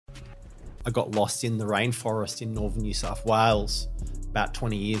I got lost in the rainforest in northern New South Wales about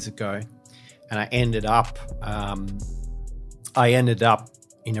 20 years ago, and I ended up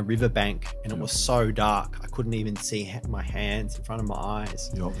in a riverbank, and it was so dark I couldn't even see my hands in front of my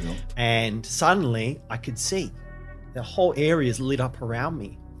eyes. And suddenly I could see the whole area is lit up around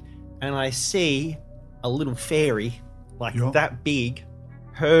me, and I see a little fairy like that big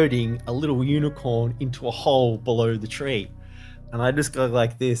herding a little unicorn into a hole below the tree. And I just go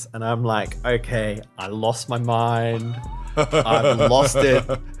like this, and I'm like, okay, I lost my mind. I've lost it.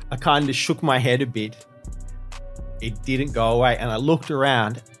 I kind of shook my head a bit. It didn't go away. And I looked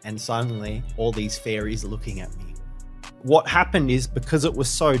around, and suddenly all these fairies are looking at me. What happened is, because it was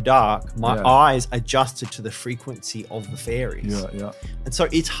so dark, my eyes adjusted to the frequency of the fairies. And so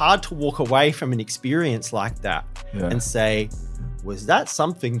it's hard to walk away from an experience like that and say, was that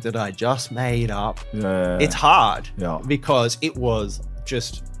something that I just made up? It's hard because it was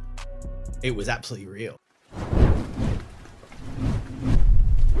absolutely real.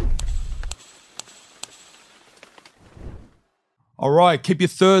 All right, keep your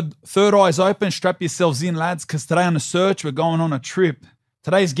third eyes open, strap yourselves in, lads, because today on The Search, we're going on a trip.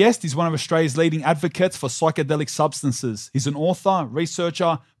 Today's guest is one of Australia's leading advocates for psychedelic substances. He's an author,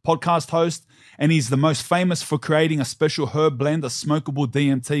 researcher, podcast host, and he's the most famous for creating a special herb blend of smokable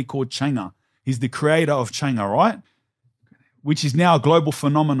DMT called Changa. He's the creator of Changa, right? Which is now a global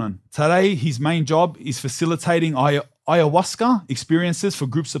phenomenon. Today, his main job is facilitating ayahuasca experiences for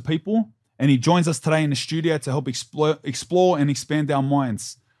groups of people, and he joins us today in the studio to help explore and expand our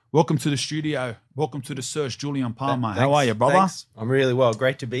minds. Welcome to the studio. Welcome to The Search, Julian Palmer. Thanks. How are you, brother? Thanks. I'm really well.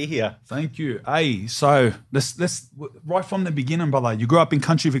 Great to be here. Thank you. Hey, so let's right from the beginning, brother. You grew up in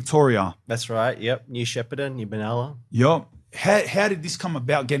country Victoria. That's right. Yep. New Shepparton, New Benalla. Yep. How did this come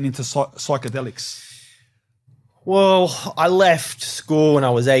about, getting into psychedelics? Well, I left school when I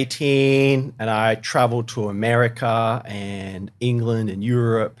was 18, and I traveled to America and England and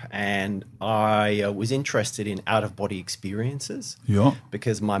Europe, and I was interested in out-of-body experiences. Yeah.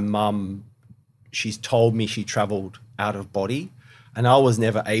 Because my mum, she's told me she traveled out of body, and I was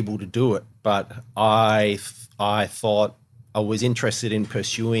never able to do it. But I thought I was interested in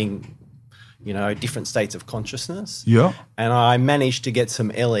pursuing, different states of consciousness. Yeah. And I managed to get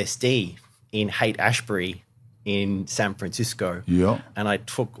some LSD in Haight-Ashbury in San Francisco. Yeah. And I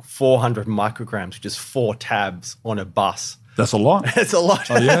took 400 micrograms, just 4 tabs on a bus. That's a lot. That's a lot.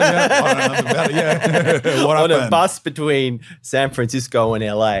 Oh, yeah. I don't know about it. Yeah. What on happened? a bus between San Francisco and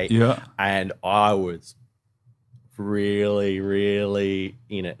LA. Yeah. And I was really, really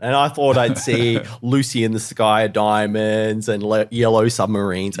in it. And I thought I'd see Lucy in the Sky of Diamonds and Yellow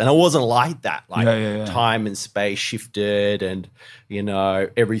Submarines. And it wasn't like that. Time and space shifted, and,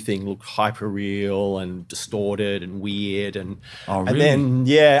 everything looked hyper real and distorted and weird. And, really? And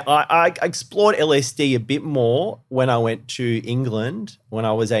then, I explored LSD a bit more when I went to England when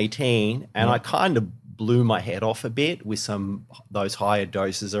I was 18. And I kind of blew my head off a bit with those higher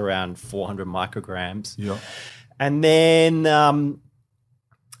doses around 400 micrograms. Yeah. And then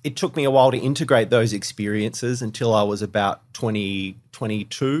it took me a while to integrate those experiences until I was about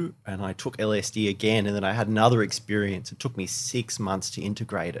 22, and I took LSD again, and then I had another experience. It took me 6 months to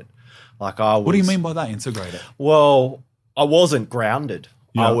integrate it. What do you mean by that, integrate it? Well, I wasn't grounded.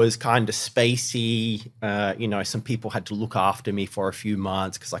 Yeah. I was kind of spacey. Some people had to look after me for a few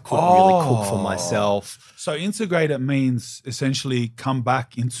months because I couldn't really cook for myself. So integrate it means essentially come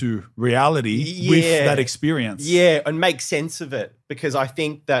back into reality with that experience. Yeah, and make sense of it, because I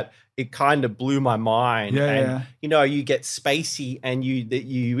think that it kind of blew my mind. You get spacey, and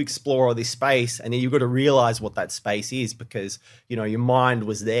you explore all this space, and then you've got to realize what that space is, because your mind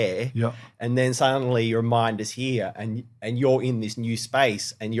was there, and then suddenly your mind is here, and you're in this new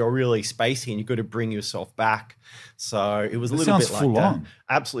space, and you're really spacey, and you've got to bring yourself back. So it was a little bit like that.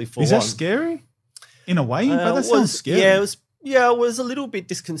 Absolutely full on. Is that scary? In a way, but that sounds scary. Yeah, it was a little bit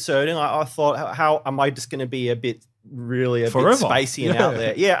disconcerting. I thought, how am I just going to be a bit spacey and out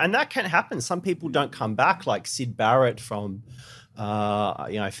there? Yeah, and that can happen. Some people don't come back, like Syd Barrett from,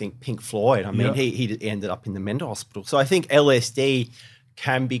 I think Pink Floyd. I mean, he ended up in the mental hospital. So I think LSD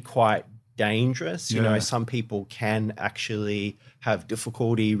can be quite dangerous. Some people can actually have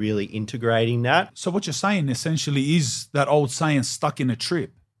difficulty really integrating that. So what you're saying essentially is that old saying, stuck in a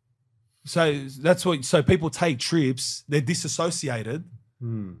trip. So so people take trips, they're disassociated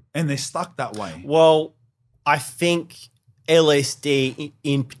and they're stuck that way. Well, I think LSD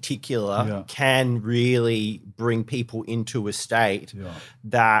in particular can really bring people into a state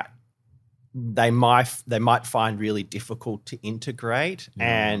that they might find really difficult to integrate.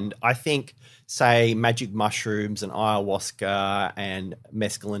 And I think say magic mushrooms and ayahuasca and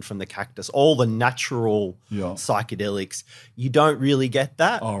mescaline from the cactus, all the natural psychedelics, you don't really get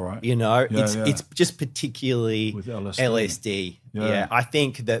that. All right. It's just particularly with LSD. Yeah. I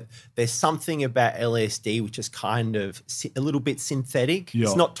think that there's something about LSD which is kind of a little bit synthetic.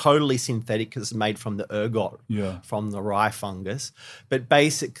 It's not totally synthetic because it's made from the ergot, from the rye fungus. But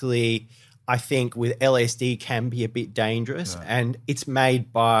basically, I think with LSD can be a bit dangerous, and it's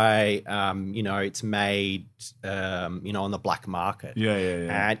made by, on the black market.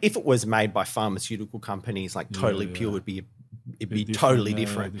 And if it was made by pharmaceutical companies, like totally pure, it'd be totally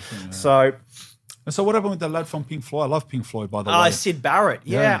different. So what happened with the lad from Pink Floyd? I love Pink Floyd, by the way. Sid Barrett.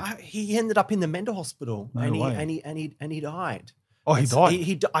 Yeah. He ended up in the mental hospital, and he died. Oh, he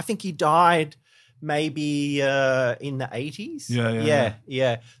died. I think he died maybe in the 80s.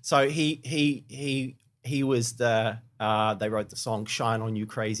 Yeah. So he was they wrote the song "Shine on You,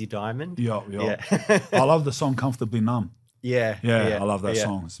 Crazy Diamond." Yeah. I love the song "Comfortably Numb." Yeah. I love that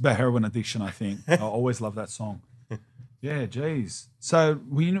song. It's about heroin addiction, I think. I always love that song. Yeah, geez. So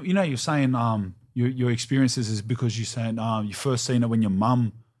you're saying your experiences is because you're saying you first seen it when your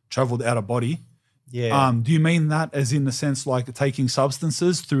mum traveled out of body. Yeah. Do you mean that as in the sense like taking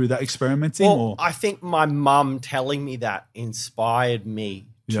substances through that experimenting? Well, I think my mum telling me that inspired me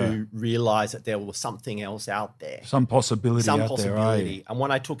to realize that there was something else out there. Some possibility out there, right? And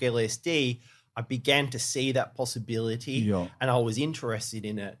when I took LSD, I began to see that possibility and I was interested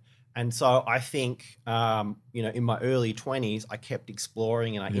in it. And so I think, in my early 20s, I kept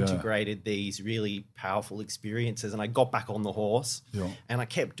exploring and I integrated these really powerful experiences, and I got back on the horse and I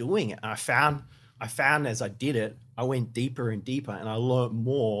kept doing it. And I found as I did it, I went deeper and deeper and I learned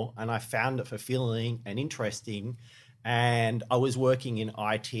more, and I found it fulfilling and interesting. And I was working in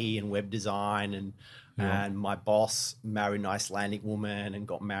IT and web design, and my boss married an Icelandic woman and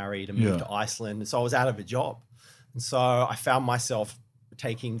got married and moved to Iceland. And so I was out of a job. And so I found myself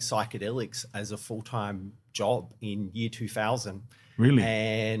taking psychedelics as a full-time job in year 2000. Really?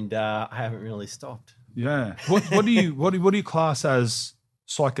 And I haven't really stopped. Yeah. What do you class as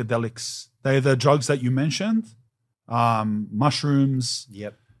psychedelics? They're the drugs that you mentioned, mushrooms.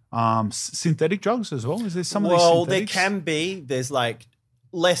 Yep. Synthetic drugs as well. Is there some of these? Well, there can be. There's like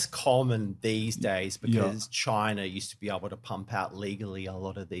less common these days because China used to be able to pump out legally a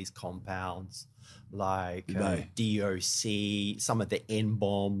lot of these compounds, like DOC, some of the N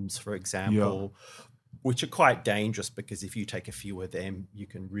bombs, for example, which are quite dangerous because if you take a few of them, you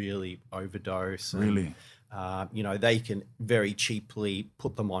can really overdose. Really. They can very cheaply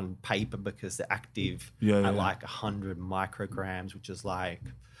put them on paper because they're active at like 100 micrograms, which is like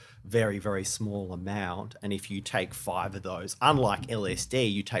very, very small amount. And if you take 5 of those, unlike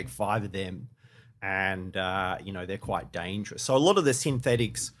LSD, you take 5 of them and, they're quite dangerous. So a lot of the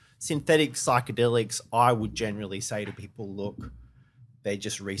synthetic psychedelics, I would generally say to people, look, they're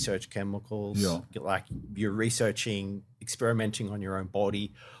just research chemicals. Like you're experimenting on your own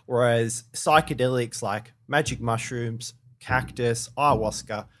body. Whereas psychedelics like magic mushrooms, cactus,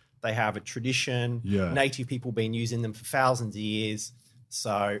 ayahuasca, they have a tradition. Native people been using them for thousands of years.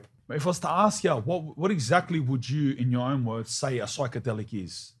 So if I was to ask you, what exactly would you, in your own words, say a psychedelic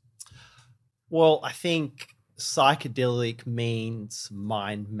is? Well, I think psychedelic means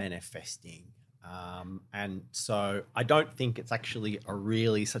mind manifesting. And so I don't think it's actually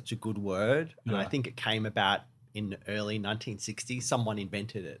such a good word. And I think it came about in the early 1960s. Someone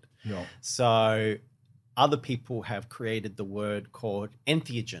invented it. So other people have created the word called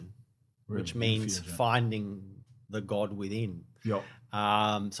entheogen, which means finding the God within.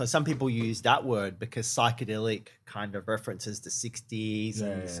 So some people use that word because psychedelic kind of references the 60s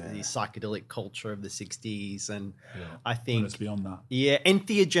and the psychedelic culture of the 60s. And I think it's beyond that.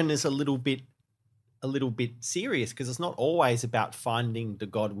 Entheogen is a little bit serious because it's not always about finding the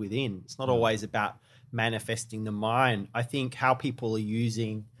God within. It's not always about manifesting the mind. I think how people are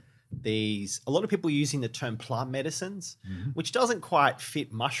using a lot of people are using the term plant medicines, which doesn't quite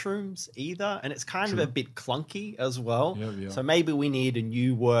fit mushrooms either. And it's kind of a bit clunky as well. So maybe we need a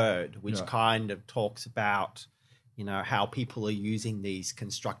new word, which kind of talks about, how people are using these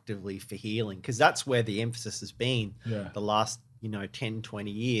constructively for healing. Because that's where the emphasis has been the last, 10, 20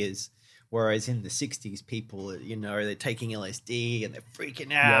 years. Whereas in the 60s, people, they're taking LSD and they're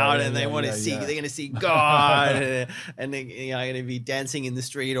freaking out and they want to see, they're going to see God and they're going to be dancing in the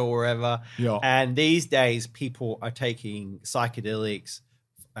street or wherever. And these days, people are taking psychedelics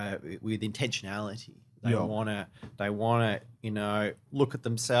with intentionality, They want to, look at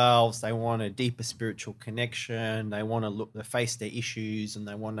themselves. They want a deeper spiritual connection. They want to face their issues, and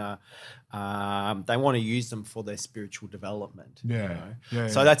they want to use them for their spiritual development.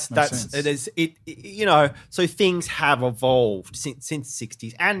 So that's it is it. So things have evolved since the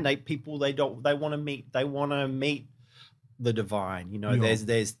 60s, and they want to meet the divine.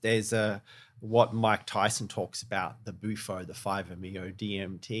 There's a what Mike Tyson talks about, the bufo, the 5-MeO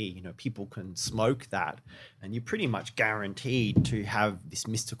DMT. People can smoke that, and you're pretty much guaranteed to have this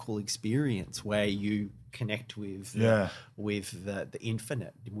mystical experience where you connect with the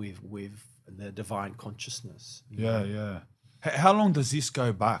infinite, with the divine consciousness. How long does this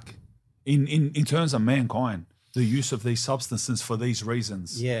go back in terms of mankind? The use of these substances for these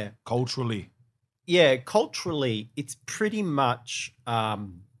reasons. Culturally. Culturally, it's pretty much.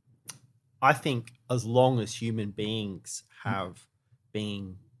 I think as long as human beings have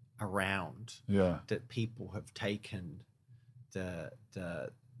been around, that people have taken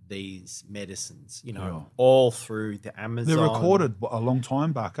these medicines, all through the Amazon. They're recorded a long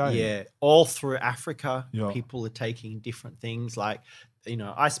time back, eh? Yeah, all through Africa, people are taking different things. Like,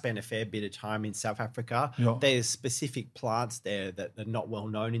 I spent a fair bit of time in South Africa. There's specific plants there that are not well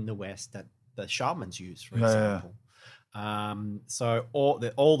known in the West that the shamans use, for example. So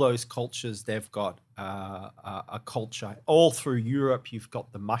all those cultures, they've got a culture all through Europe. You've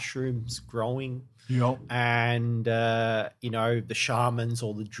got the mushrooms growing, and the shamans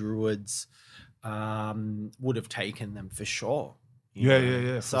or the druids would have taken them for sure.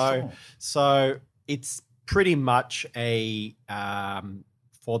 So it's pretty much a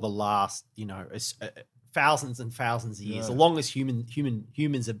for the last thousands and thousands of years, as long as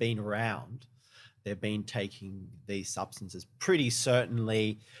humans have been around. They've been taking these substances. Pretty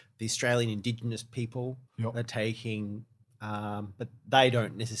certainly the Australian Indigenous people are taking, but they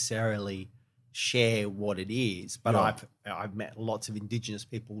don't necessarily share what it is. But I've met lots of Indigenous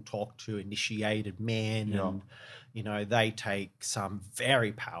people, talk to initiated men, and they take some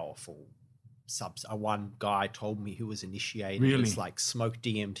very powerful substances. One guy told me who was initiated. Really? It's like smoked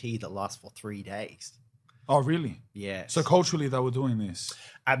DMT that lasts for 3 days. Oh, really? Yeah. So culturally, they were doing this,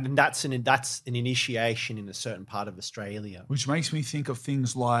 and that's an initiation in a certain part of Australia, which makes me think of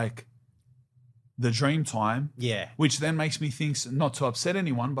things like the dream time. Yeah. Which then makes me think, not to upset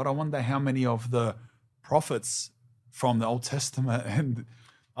anyone, but I wonder how many of the prophets from the Old Testament and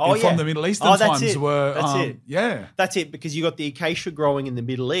from the Middle Eastern times were. That's it. Yeah. That's it, because you got the acacia growing in the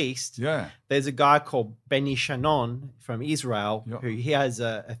Middle East. Yeah. There's a guy called Benny Shannon from Israel who he has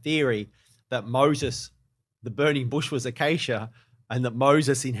a theory that Moses, the burning bush was acacia, and that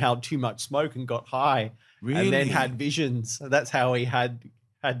Moses inhaled too much smoke and got high, and then had visions. So that's how he had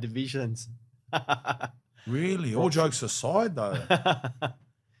the visions. Really? All jokes aside, though.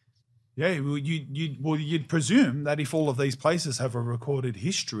 You'd presume that if all of these places have a recorded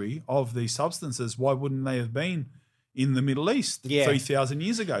history of these substances, why wouldn't they have been in the Middle East 3,000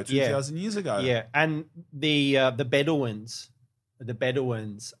 years ago, 2,000 years ago? Yeah, and the Bedouins,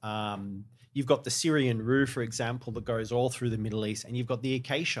 you've got the Syrian rue, for example, that goes all through the Middle East, and you've got the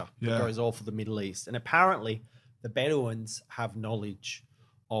acacia that goes all through the Middle East. And apparently the Bedouins have knowledge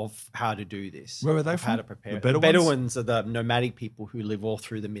of how to do this. Where are they from? How to prepare. The Bedouins are the nomadic people who live all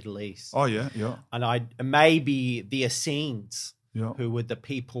through the Middle East. Oh, yeah. And maybe the Essenes, Yeah. who were the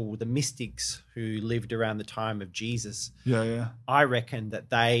people, the mystics who lived around the time of Jesus. Yeah, yeah. I reckon that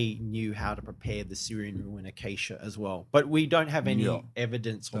they knew how to prepare the Syrian rue and acacia as well. But we don't have any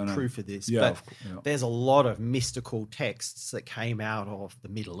evidence or proof of this. Yeah, but there's a lot of mystical texts that came out of the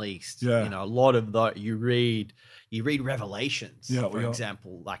Middle East. Yeah. You know, a lot of that you read Revelations, for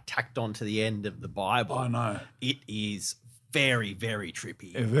example, like tacked on to the end of the Bible. I know. It is very, very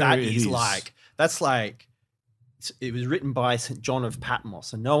trippy. That's like it was written by St. John of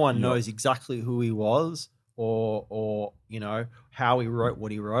Patmos, and no one knows exactly who he was or you know how he wrote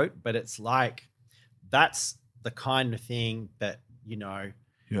what he wrote, but it's like that's the kind of thing that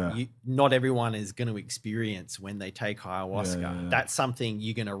not everyone is going to experience when they take ayahuasca. Yeah. That's something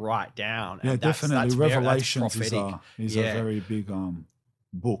you're going to write down. Yeah, and definitely. Revelations is prophetic. a very big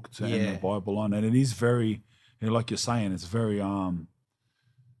book to end the Bible on, and it is very, like you're saying, it's very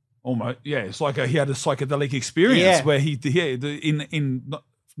almost it's like he had a psychedelic experience where he in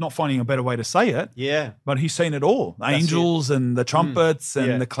not finding a better way to say it, but he's seen it all, the angels and the trumpets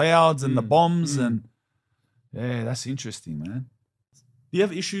and the clouds and the bombs and that's interesting, man. Do you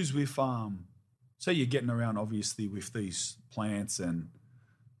have issues with say you're getting around obviously with these plants and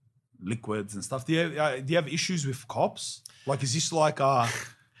liquids and stuff, do you have issues with cops? Like, is this like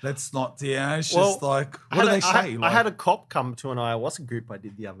Let's not. Yeah, it's just like, what do they say? I had a cop come to an ayahuasca group I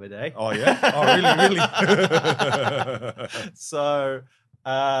did the other day. Oh yeah. Oh really? So,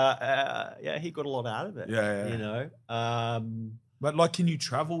 yeah, he got a lot out of it. Yeah. You know. But like, can you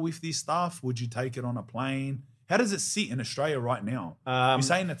travel with this stuff? Would you take it on a plane? How does it sit in Australia right now? You're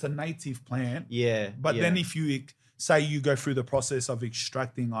saying it's a native plant. Yeah. But then if you say you go through the process of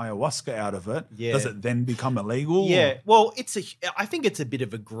extracting ayahuasca out of it, does it then become illegal? Yeah. Well, I think it's a bit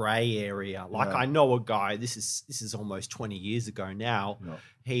of a grey area. Like I know a guy, this is almost 20 years ago now. Yeah.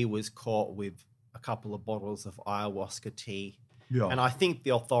 He was caught with a couple of bottles of ayahuasca tea. Yeah. And I think the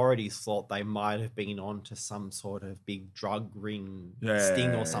authorities thought they might have been onto some sort of big drug ring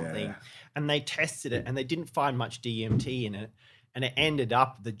sting or something. Yeah. And they tested it and they didn't find much DMT in it. And it ended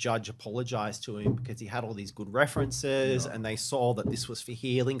up, the judge apologized to him because he had all these good references and they saw that this was for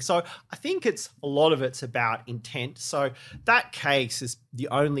healing. So I think a lot of it's about intent. So that case is the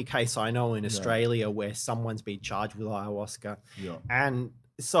only case I know in Australia where someone's been charged with ayahuasca. Yeah. And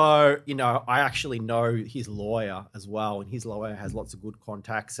so, you know, I actually know his lawyer as well, and his lawyer has lots of good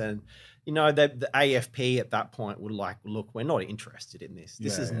contacts. And, you know, the AFP at that point were like, look, we're not interested in this.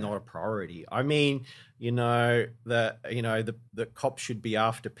 This is not a priority. I mean, you know, the cops should be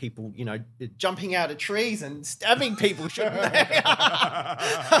after people, you know, jumping out of trees and stabbing people, shouldn't they?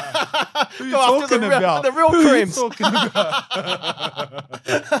 Who are you talking about? The real crims.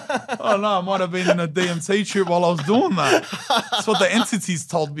 Oh no, I might have been in a DMT trip while I was doing that. That's what the entities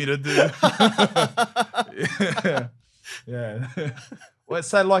told me to do. Yeah. Well,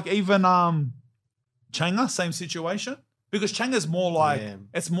 so like even Changa, same situation? Because Changa's more like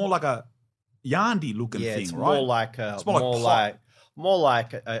it's more like a Yandi looking thing, it's right? More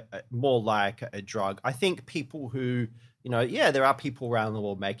like a drug. I think people who, you know, there are people around the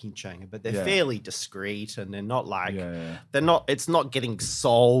world making Changa, but they're fairly discreet and they're not like it's not getting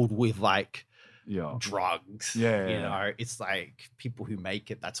sold with like drugs. You know, it's like people who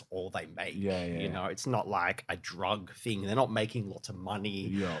make it, that's all they make. You know, it's not like a drug thing. They're not making lots of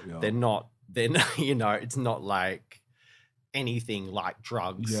money. They're not, you know, it's not like anything like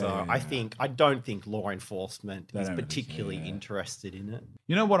drugs. I don't think law enforcement is particularly interested in it.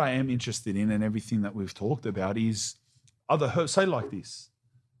 You know what I am interested in, and everything that we've talked about is other herbs. Say like this,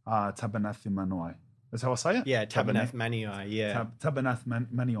 Tabanath Manoi. That's how I say it? Yeah, Tabanath Manoi, Tabanath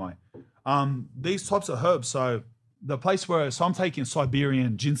Manoi. These types of herbs, so the place where, so I'm taking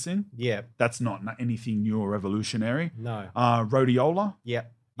Siberian ginseng. Yeah. That's not anything new or revolutionary. No. Rhodiola. Yeah.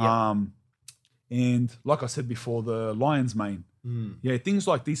 And like I said before, the lion's mane. Yeah, things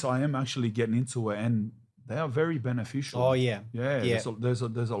like this, I am actually getting into it, and they are very beneficial. Oh, yeah. Yeah. There's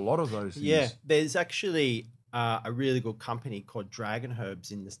a lot of those things. Yeah, there's actually a really good company called Dragon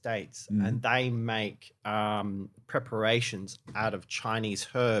Herbs in the States, and they make preparations out of Chinese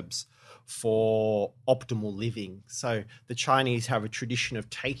herbs for optimal living. So the Chinese have a tradition of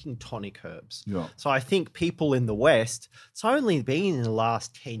taking tonic herbs. Yeah. So I think people in the West, it's only been in the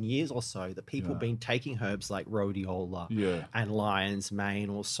last 10 years or so that people have been taking herbs like rhodiola and lion's mane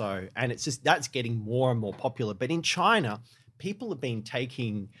also. And it's just, that's getting more and more popular. But in China, people have been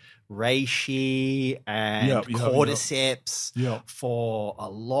taking reishi and cordyceps for a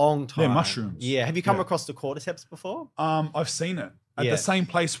long time. They're mushrooms. Yeah. Have you come across the cordyceps before? I've seen it. At the same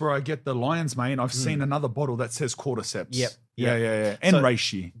place where I get the lion's mane, I've seen another bottle that says cordyceps. Yeah. And so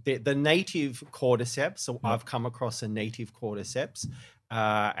reishi. The native cordyceps, so I've come across a native cordyceps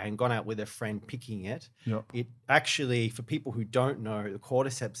and gone out with a friend picking it. Yep. It actually, for people who don't know, the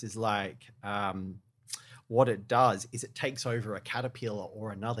cordyceps is like, what it does is it takes over a caterpillar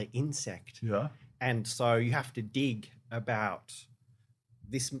or another insect. Yeah. And so you have to dig about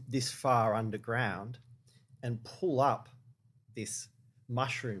this far underground and pull up this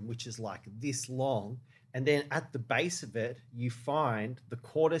mushroom, which is like this long, and then at the base of it you find the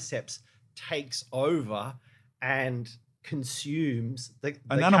cordyceps takes over and consumes the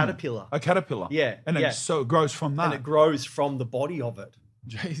caterpillar. A caterpillar. Yeah. And so it grows from that. And it grows from the body of it.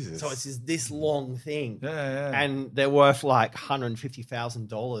 Jesus. So it's this long thing. Yeah. And they're worth like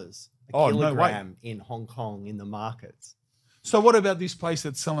 $150,000 a kilogram in Hong Kong in the markets. So what about this place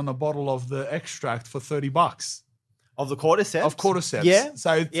that's selling a bottle of the extract for $30? Of the cordyceps? Of cordyceps. Yeah.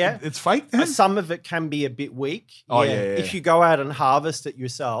 So it's fake then? Some of it can be a bit weak. Oh, yeah. If you go out and harvest it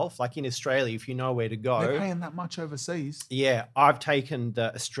yourself, like in Australia, if you know where to go. They're paying that much overseas. Yeah. I've taken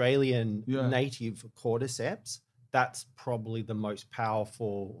the Australian native cordyceps that's probably the most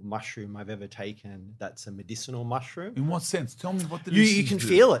powerful mushroom I've ever taken. That's a medicinal mushroom. In what sense? Tell me what you can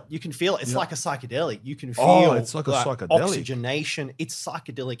feel it. You can feel it. It's like a psychedelic. You can feel it's like a psychedelic. Oxygenation. It's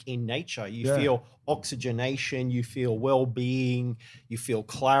psychedelic in nature. You feel oxygenation. You feel well-being. You feel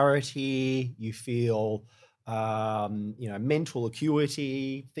clarity. You feel mental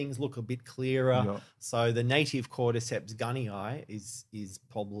acuity. Things look a bit clearer. Yeah. So the native Cordyceps gunnii is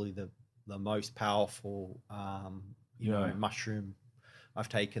probably the most powerful mushroom I've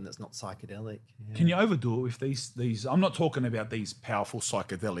taken that's not psychedelic. Yeah. Can you overdo it with these? I'm not talking about these powerful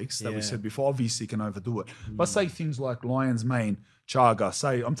psychedelics that we said before. Obviously, you can overdo it. But say things like lion's mane, chaga.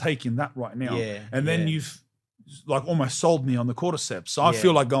 Say I'm taking that right now, and then you've like almost sold me on the cordyceps. So I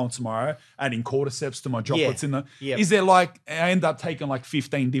feel like going tomorrow, adding cordyceps to my droplets in the. Is there like I end up taking like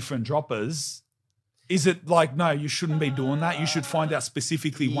 15 different droppers? Is it like, no, you shouldn't be doing that? You should find out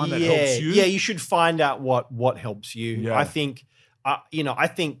specifically one that helps you? Yeah, you should find out what helps you. Yeah. I think, I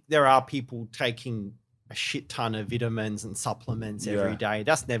think there are people taking a shit ton of vitamins and supplements every day.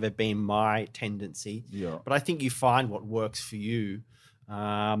 That's never been my tendency. Yeah. But I think you find what works for you.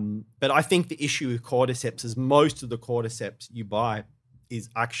 But I think the issue with cordyceps is most of the cordyceps you buy is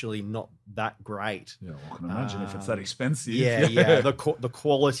actually not that great. Yeah, well, I can imagine if it's that expensive. Yeah. The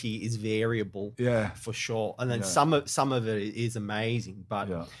quality is variable. Yeah, for sure. And then some of it is amazing, but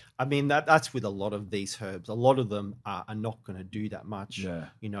I mean that's with a lot of these herbs. A lot of them are not going to do that much. Yeah,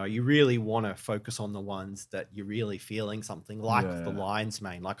 you really want to focus on the ones that you're really feeling something like the lion's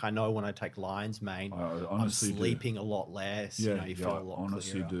mane. Like I know when I take lion's mane, I'm sleeping a lot less. Yeah, you feel a lot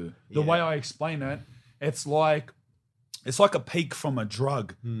honestly clearer. The way I explain it, it's like a peak from a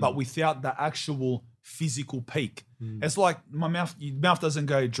drug, but without the actual physical peak. It's like your mouth doesn't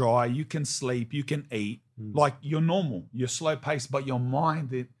go dry. You can sleep, you can eat. Like you're normal, you're slow paced, but your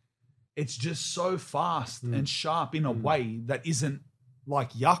mind, it's just so fast and sharp in a way that isn't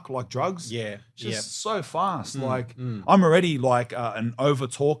like yuck, like drugs. Yeah. Just so fast. Like I'm already like an over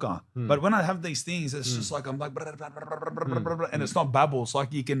talker. But when I have these things, it's just like I'm like and it's not babble. It's like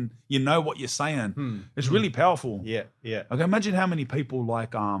you know what you're saying. It's really powerful. Yeah. Like imagine how many people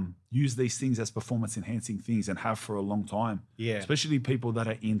like use these things as performance enhancing things and have for a long time. Yeah. Especially people that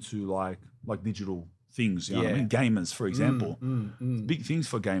are into like digital things. You know what I mean? Gamers, for example. Big things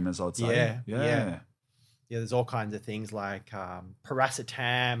for gamers, I'd say. Yeah. Yeah, there's all kinds of things like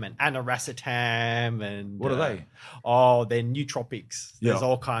paracetam and aniracetam and... What are they? Oh, they're nootropics. There's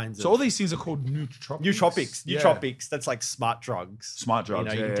all kinds of... So all these things are called nootropics? Nootropics. That's like smart drugs. Smart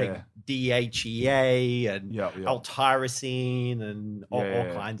drugs, you can take DHEA and L-tyrosine and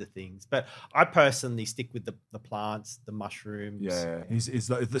all kinds of things. But I personally stick with the plants, the mushrooms. Yeah, is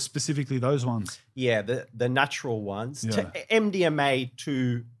the specifically those ones? Yeah, the natural ones. To MDMA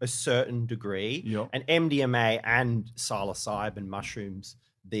to a certain degree. And MDMA and psilocybin mushrooms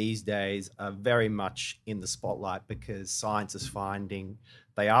these days are very much in the spotlight because science is finding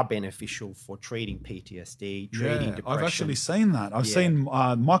they are beneficial for treating PTSD, treating depression. I've actually seen that. I've seen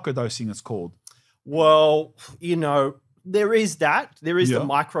microdosing, it's called. Well, there is that. There is the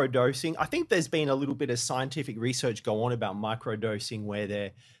microdosing. I think there's been a little bit of scientific research go on about microdosing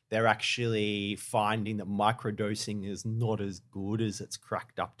where they're actually finding that microdosing is not as good as it's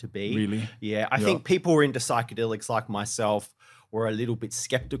cracked up to be. Really? Yeah. I think people who are into psychedelics like myself were a little bit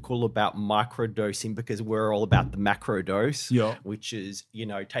skeptical about microdosing because we're all about the macro dose, which is,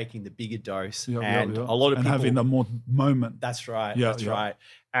 taking the bigger dose. A lot of people... having the more moment. That's right. That's right.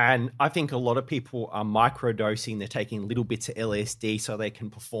 And I think a lot of people are microdosing. They're taking little bits of LSD so they can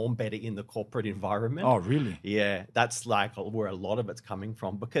perform better in the corporate environment. Oh, really? Yeah, that's like where a lot of it's coming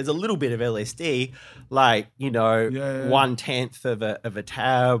from because a little bit of LSD, like, 1/10 of a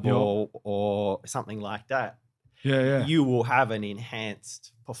tab or something like that. You will have an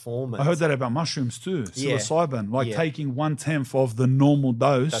enhanced performance. I heard that about mushrooms too, psilocybin, taking 1/10 of the normal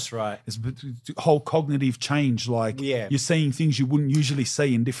dose. That's right. It's a whole cognitive change. Like you're seeing things you wouldn't usually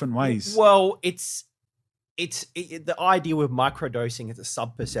see in different ways. Well, it's the idea with microdosing is a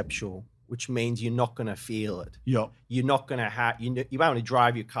subperceptual, which means you're not going to feel it. Yeah. You're not going to have, you'll be able to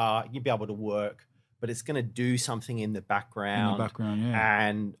drive your car, you'll be able to work, but it's going to do something in the background.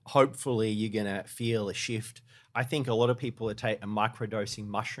 And hopefully you're going to feel a shift. I think a lot of people are microdosing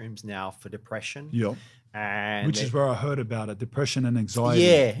mushrooms now for depression. Yeah. Which is where I heard about it, depression and anxiety.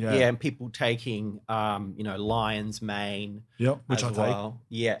 Yeah. And people taking, lion's mane. Yeah, which I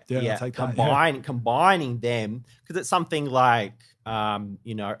take. I take combining them, because it's something like,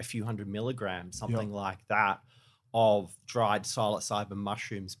 a few hundred milligrams, something like that, of dried psilocybin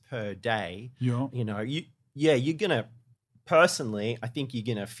mushrooms per day. Yeah. You're going to, personally, I think you're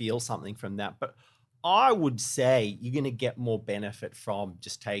going to feel something from that. But I would say you're going to get more benefit from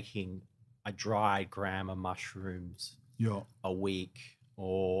just taking a dried gram of mushrooms a week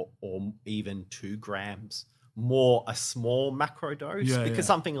or even 2 grams, more a small macro dose, because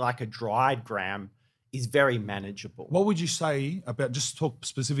something like a dried gram is very manageable. What would you say about, just talk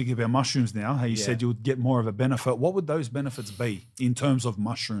specifically about mushrooms now, how you said you would get more of a benefit. What would those benefits be in terms of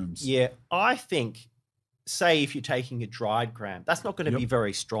mushrooms? Yeah, I think, say if you're taking a dried gram, that's not going to be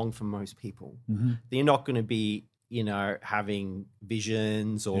very strong for most people. You're not going to be, having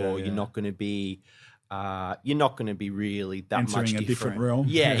visions, or you're not going to be really that entering much a different realm.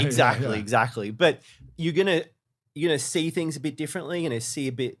 Yeah, exactly. But you're gonna see things a bit differently. You're gonna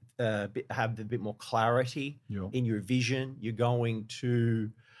see have a bit more clarity in your vision. You're going to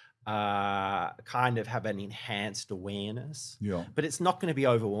kind of have an enhanced awareness. But it's not going to be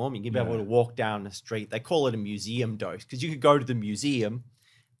overwhelming. You'll be able to walk down the street. They call it a museum dose, because you could go to the museum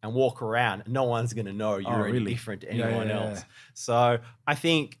and walk around and no one's going to know you're any different to anyone else. So I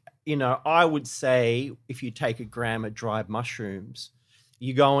think, I would say if you take a gram of dried mushrooms,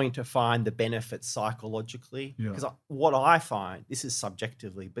 you're going to find the benefits psychologically. Because what I find, this is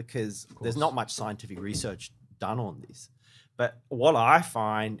subjectively, because there's not much scientific research done on this, but what I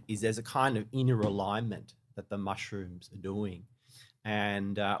find is there's a kind of inner alignment that the mushrooms are doing.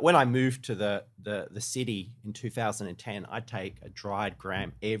 And when I moved to the city in 2010, I'd take a dried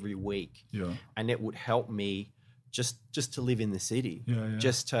gram every week, and it would help me just to live in the city.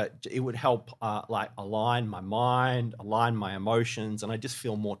 It would help like align my mind, align my emotions, and I just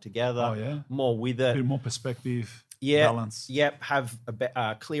feel more together, more with it, a bit more perspective, balance. Have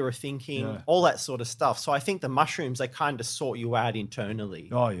a clearer thinking, all that sort of stuff. So I think the mushrooms, they kind of sort you out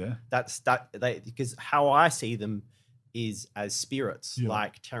internally. Because how I see them is as spirits,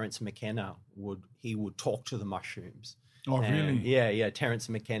 like Terence McKenna would talk to the mushrooms. Oh, really? Yeah, Terence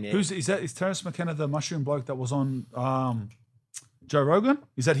McKenna. Is Terence McKenna the mushroom bloke that was on Joe Rogan?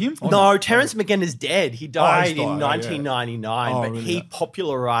 Is that him? No, Terence McKenna's dead. He died in 1999, but he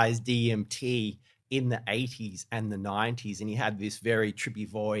popularized DMT in the 80s and the 90s, and he had this very trippy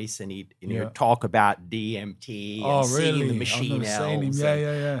voice, and he'd talk about DMT and seeing the machine elves.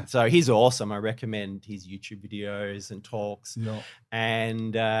 So he's awesome. I recommend his YouTube videos and talks.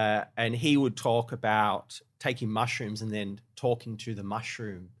 And he would talk about taking mushrooms and then talking to the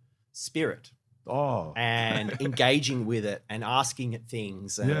mushroom spirit. And engaging with it and asking it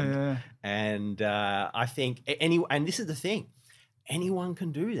things. And I think and this is the thing, anyone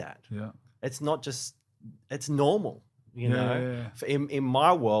can do that. It's not just, it's normal, In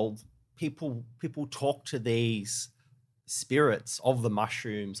my world, people talk to these spirits of the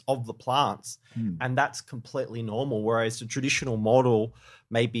mushrooms, of the plants, and that's completely normal. Whereas the traditional model,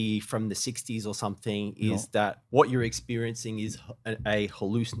 maybe from the 60s or something, is that what you're experiencing is a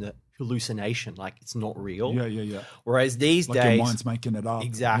hallucination, like it's not real. Whereas these days, your mind's making it up.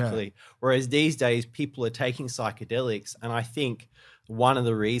 Exactly. Whereas these days, people are taking psychedelics, and I think one of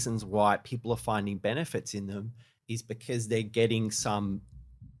the reasons why people are finding benefits in them is because they're getting some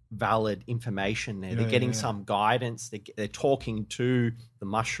valid information there. They're getting some guidance. They're talking to the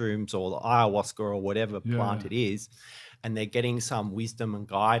mushrooms or the ayahuasca or whatever plant it is, and they're getting some wisdom and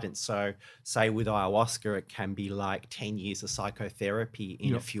guidance. So say with ayahuasca, it can be like 10 years of psychotherapy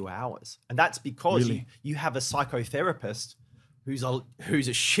in a few hours. And that's because you have a psychotherapist who's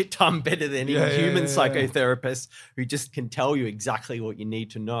a shit ton better than a human psychotherapist, who just can tell you exactly what you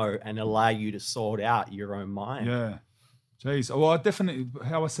need to know and allow you to sort out your own mind. Jeez. Well, I definitely,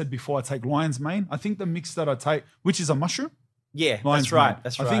 how I said before, I take lion's mane. I think the mix that I take, which is a mushroom. That's right. I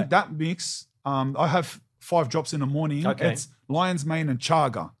think that mix, I have 5 drops in the morning. It's lion's mane and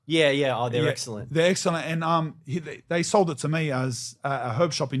chaga. Oh, they're excellent. They're excellent. And they sold it to me as a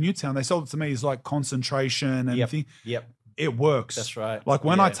herb shop in Newtown. They sold it to me as like concentration and thing. It works. That's right. Like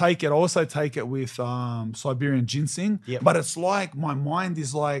when I take it, I also take it with Siberian ginseng. But it's like my mind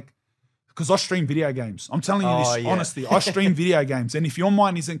is like, because I stream video games. I'm telling you this honestly. I stream video games, and if your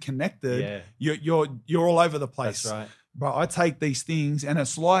mind isn't connected, you're all over the place. That's right. But I take these things, and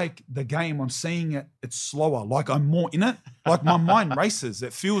it's like the game. I'm seeing it. It's slower. Like I'm more in it. Like my mind races.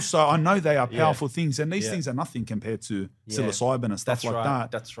 It feels so. I know they are powerful things, and these things are nothing compared to psilocybin and stuff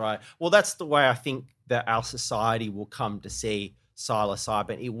that. That's right. Well, that's the way I think that our society will come to see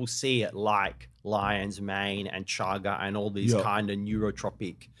psilocybin. It will see it like lion's mane and chaga and all these kind of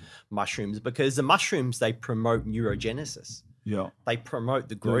neurotropic mushrooms, because the mushrooms, they promote neurogenesis. they promote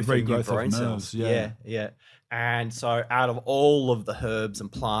the growth of new regrowth brain of cells. nerves, And so out of all of the herbs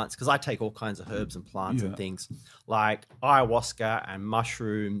and plants, because I take all kinds of herbs and plants and things, like ayahuasca and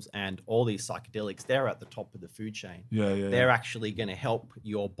mushrooms and all these psychedelics, they're at the top of the food chain. They're actually going to help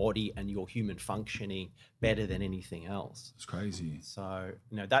your body and your human functioning better than anything else. It's crazy. So,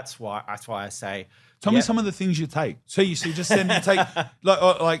 that's why I say... Tell me some of the things you take. So you just said you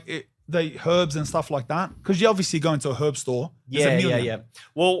take the herbs and stuff like that? Because you obviously go into a herb store. Yeah.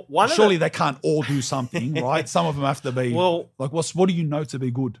 Well, surely they can't all do something, right? Some of them have to be. Well, like what do you know to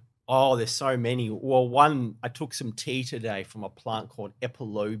be good? Oh, there's so many. Well, I took some tea today from a plant called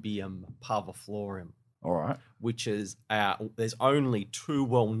Epilobium parviflorum. All right. Which is there's only 2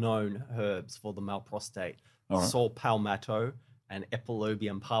 well-known herbs for the male prostate: saw palmetto and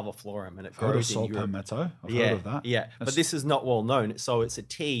Epilobium parviflorum, and it grows in Europe. Palmetto? I've heard of that. Yeah, but this is not well known. So it's a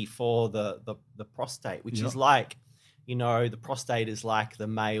tea for the prostate, which is like, the prostate is like the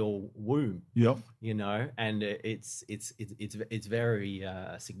male womb. And it's very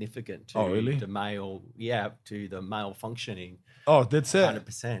significant to the male. To the male functioning. Oh, that's it.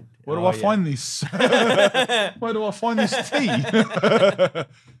 100%. Where do I find this? Where do I find this tea?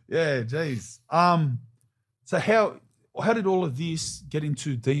 Geez. So how did all of this get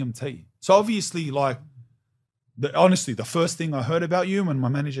into DMT? So obviously, honestly, the first thing I heard about you when my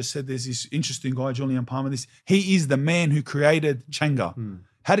manager said there's this interesting guy, Julian, he is the man who created Changa.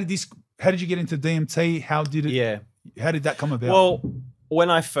 How did you get into DMT? How did that come about? Well, when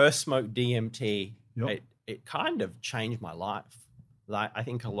I first smoked DMT, it kind of changed my life. Like, I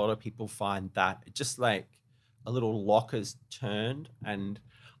think a lot of people find that it just like a little lock has turned, and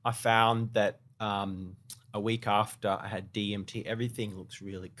I found that a week after I had DMT, everything looks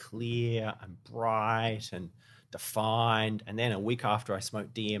really clear and bright and defined. And then a week after I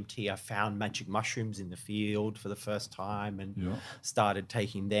smoked DMT, I found magic mushrooms in the field for the first time and started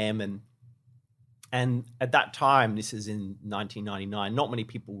taking them. And at that time, this is in 1999, not many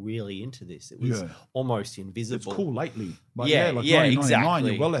people really into this. It was almost invisible. It's cool lately. But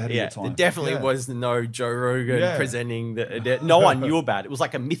exactly. You're well ahead of your time. There definitely was no Joe Rogan presenting. No one knew about it. It was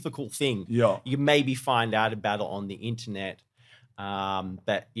like a mythical thing. You maybe find out about it on the internet.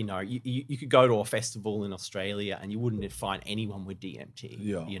 But you could go to a festival in Australia and you wouldn't find anyone with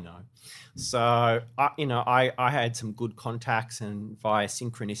DMT. So I had some good contacts, and via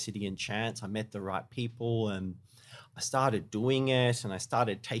synchronicity and chance, I met the right people, and I started doing it, and I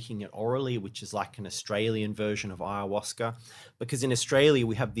started taking it orally, which is like an Australian version of ayahuasca, because in Australia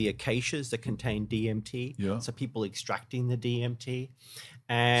we have the acacias that contain DMT. So people extracting the DMT.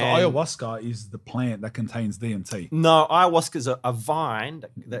 And so ayahuasca is the plant that contains DMT? No, ayahuasca is a vine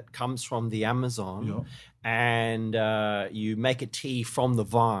that comes from the Amazon, and you make a tea from the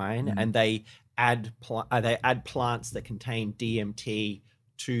vine, and they add plants that contain DMT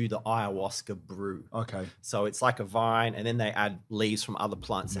to the ayahuasca brew. Okay. So it's like a vine, and then they add leaves from other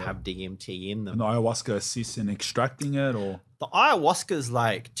plants that have DMT in them. And the ayahuasca assists in extracting it, or? The ayahuasca is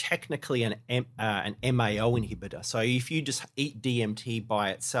like technically an MAO inhibitor. So if you just eat DMT by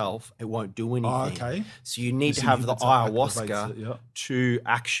itself, it won't do anything. Oh, okay. So you need to have the ayahuasca to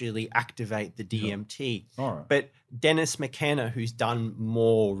actually activate the DMT. All right. But Dennis McKenna, who's done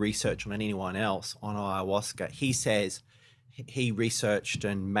more research than anyone else on ayahuasca, he says he researched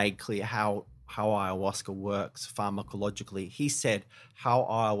and made clear how ayahuasca works pharmacologically. He said how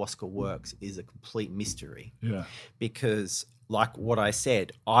ayahuasca works is a complete mystery. Because like what I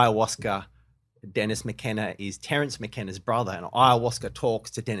said, ayahuasca, Dennis McKenna is Terence McKenna's brother, and ayahuasca talks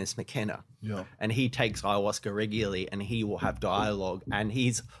to Dennis McKenna. And he takes ayahuasca regularly, and he will have dialogue, and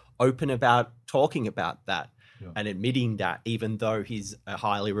he's open about talking about that. And admitting that, even though he's a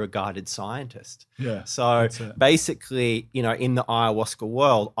highly regarded scientist. So basically, in the ayahuasca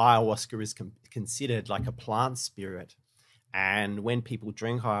world, ayahuasca is considered like a plant spirit. And when people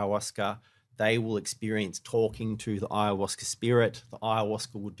drink ayahuasca, they will experience talking to the ayahuasca spirit. The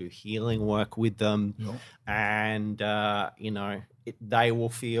ayahuasca will do healing work with them. And, they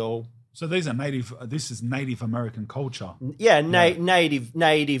will feel... So these are this is Native American culture.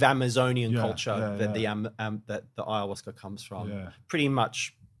 Native Amazonian culture that the ayahuasca comes from. Pretty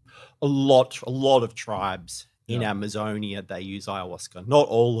much a lot of tribes in Amazonia, they use ayahuasca. Not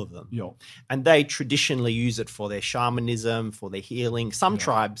all of them. And they traditionally use it for their shamanism, for their healing. Some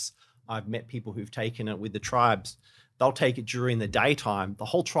tribes, I've met people who've taken it with the tribes. They'll take it during the daytime. The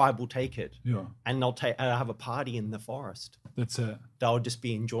whole tribe will take it. And they'll have a party in the forest. That's it. They'll just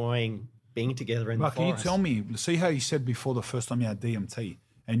be enjoying being together in the forest. Can you tell me, see how you said before the first time you had DMT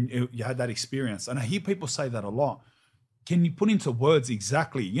and you had that experience? And I hear people say that a lot. can you put into words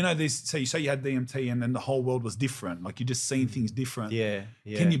exactly, you know, this, so you say you had DMT and then the whole world was different. Like, you're just seeing things different. Yeah.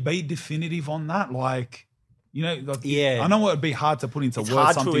 Can you be definitive on that? Like, you know, like, yeah. I know it would be hard to put into It's words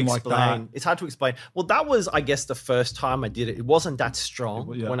hard something to like that. It's hard to explain. Well, that was, I guess, the first time I did it. It wasn't that strong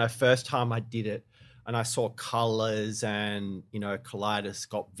when I first time I did it, and I saw colors and, you know,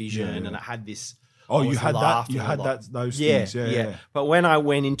 kaleidoscope vision, and I had this. Oh, you had that. You had those things. Yeah. But when I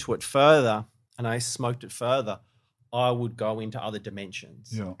went into it further and I smoked it further, I would go into other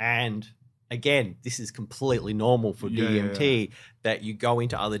dimensions. Yeah. And again, this is completely normal for DMT that you go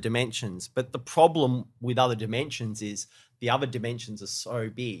into other dimensions. But the problem with other dimensions is the other dimensions are so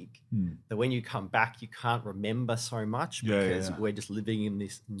big that when you come back, you can't remember so much because we're just living in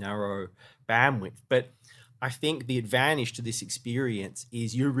this narrow bandwidth. But I think the advantage to this experience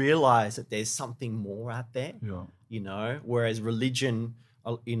is you realize that there's something more out there, you know, whereas religion,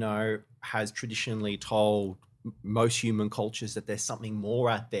 you know, has traditionally told most human cultures that there's something more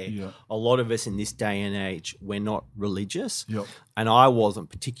out there. A lot of us in this day and age, we're not religious. And I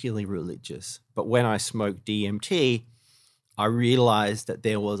wasn't particularly religious. But when I smoked DMT, I realized that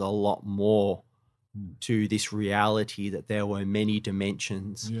there was a lot more to this reality, that there were many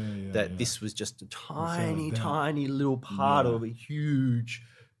dimensions, that this was just a tiny little part of a huge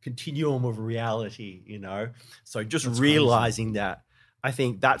continuum of reality, you know? So just realizing that, I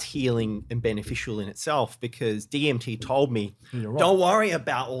think that's healing and beneficial in itself, because DMT told me, don't worry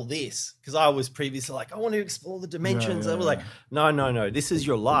about all this. Because I was previously like, I want to explore the dimensions. I was like, no, this is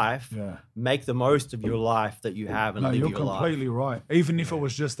your life. Make the most of your life that you have and live your life. You're completely right. Even if it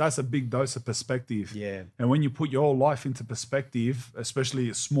was just, that's a big dose of perspective. And when you put your life into perspective,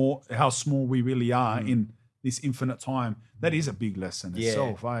 especially how small we really are in this infinite time, that is a big lesson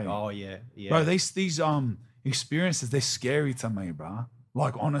itself. Eh? Oh, yeah. Bro, these experiences, they're scary to me, bro.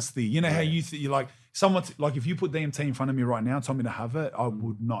 Like, honestly, you know how you're like, someone, like, if you put DMT in front of me right now and told me to have it, I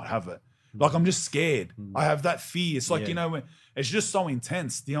would not have it. Like, I'm just scared. I have that fear. It's like, you know, when it's just so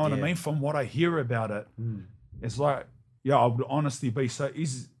intense. Do you know what I mean? From what I hear about it, it's like, I would honestly be so,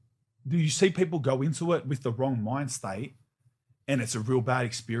 do you see people go into it with the wrong mind state and it's a real bad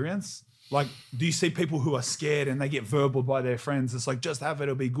experience? Like, do you see people who are scared and they get verbal by their friends? It's like, just have it,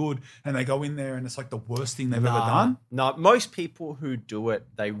 it'll be good. And they go in there and it's like the worst thing they've ever done. No, most people who do it,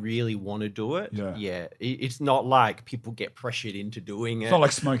 they really want to do it. It's not like people get pressured into doing it. It's not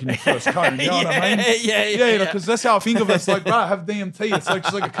like smoking your first cone, you know what I mean? Yeah, because that's how I think of it. It's like, bro, have DMT. It's like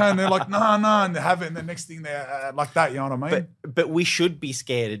just like a cone. They're like, no, and they have it. And the next thing they're like that, you know what I mean? But we should be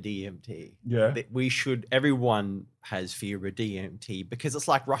scared of DMT. Yeah. Everyone has fear of DMT because it's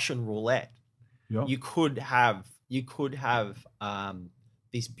like Russian roulette. You could have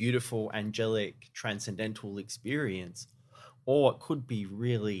this beautiful, angelic, transcendental experience, or it could be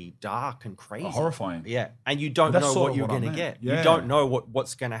really dark and crazy, horrifying. And you don't know what you're going to get. You don't know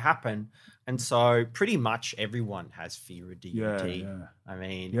what's going to happen, and so pretty much everyone has fear of DMT. I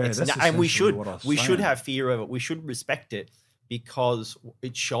mean, and we should have fear of it. We should respect it, because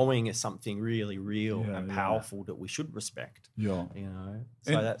it's showing us something really real and powerful that we should respect. You know,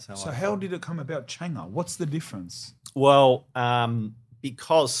 that's how. So how did it come about, Changa? What's the difference? Well,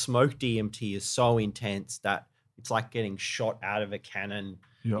 because smoke DMT is so intense that it's like getting shot out of a cannon,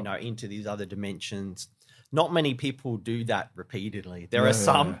 you know, into these other dimensions. Not many people do that repeatedly. There are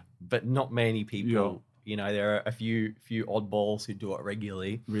some, but not many people. You know, there are a few oddballs who do it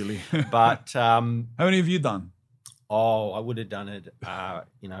regularly. Really? But how many have you done? Oh, I would have done it,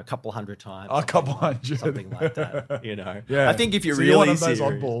 you know, a couple hundred times. A couple hundred. Something like that, you know. I think if you're so really you're one of serious.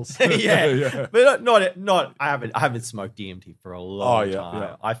 those oddballs. But not. I haven't smoked DMT for a long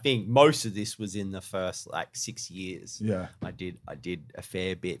time. I think most of this was in the first like 6 years. I did a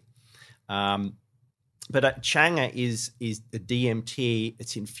fair bit. But Changa is the DMT.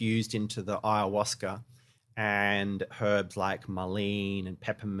 It's infused into the ayahuasca and herbs like mullein and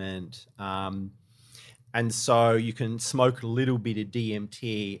peppermint. And so you can smoke a little bit of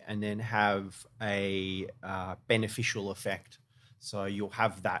DMT and then have a beneficial effect. So you'll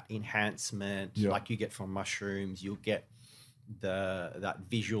have that enhancement like you get from mushrooms. You'll get that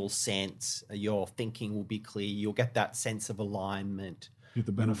visual sense. Your thinking will be clear. You'll get that sense of alignment. Get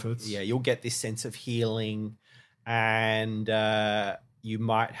the benefits. You'll get this sense of healing, and you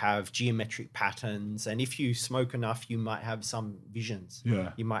might have geometric patterns. And if you smoke enough, you might have some visions.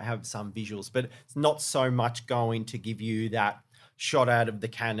 You might have some visuals, but it's not so much going to give you that shot out of the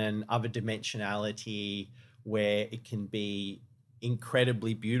cannon of a dimensionality where it can be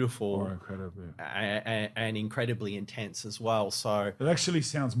incredibly beautiful and incredibly intense as well. So it actually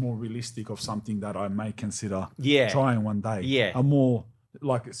sounds more realistic of something that I may consider trying one day. Yeah. A more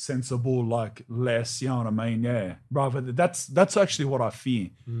like sensible, like less, you know what I mean? Yeah. Rather, that's actually what I fear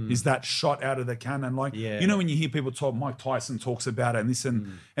is that shot out of the cannon. Like, you know, when you hear people talk, Mike Tyson talks about it and this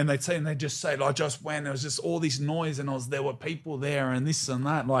and they just say, like, I just went, there was just all this noise and there were people there and this and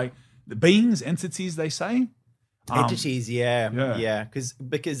that, like the beings, entities, they say. Entities,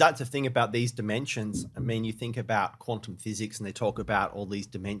 because that's the thing about these dimensions. I mean, you think about quantum physics and they talk about all these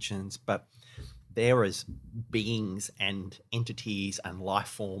dimensions, but there is beings and entities and life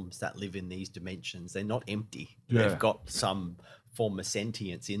forms that live in these dimensions. They're not empty. They've got some form of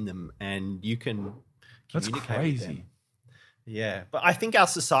sentience in them, and you can communicate. That's crazy. With them. Yeah, but I think our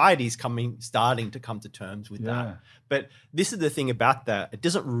society is starting to come to terms with that. But this is the thing about that. It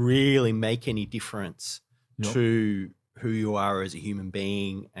doesn't really make any difference to who you are as a human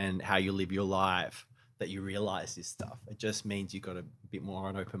being and how you live your life that you realize this stuff. It just means you've got a bit more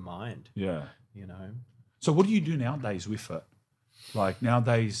an open mind. Yeah. You know. So what do you do nowadays with it? Like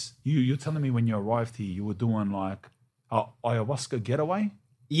nowadays, you're telling me when you arrived here, you were doing like ayahuasca getaway?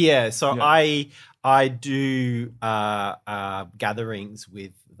 Yeah. So I do gatherings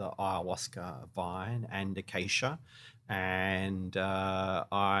with the ayahuasca vine and acacia, and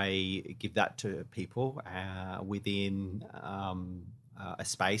I give that to people within a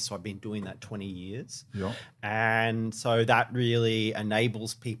space. So I've been doing that 20 years. Yeah. And so that really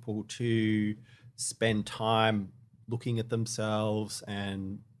enables people to spend time looking at themselves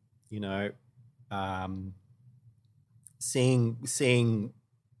and, you know, seeing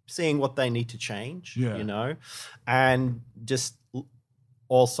what they need to change, you know, and just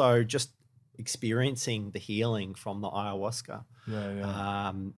also just experiencing the healing from the ayahuasca.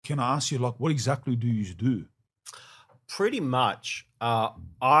 Can I ask you, like, what exactly do you do? Pretty much,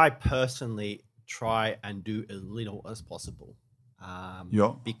 I personally try and do as little as possible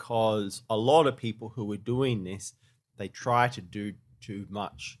because a lot of people who are doing this, they try to do too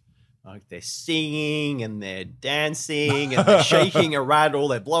much. Like they're singing and they're dancing and they're shaking a rattle,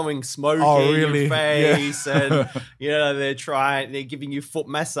 they're blowing smoke in your face, and you know they're giving you foot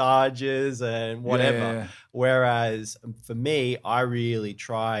massages and whatever. Whereas for me, I really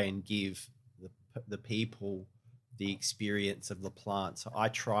try and give the people the experience of the plant. So I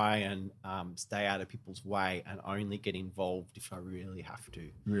try and stay out of people's way and only get involved if I really have to.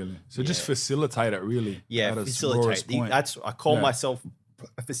 Really? So just facilitate it, really. Yeah, facilitate. I call myself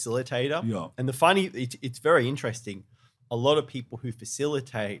a facilitator. Yeah. And it's very interesting. A lot of people who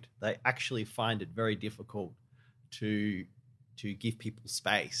facilitate, they actually find it very difficult to give people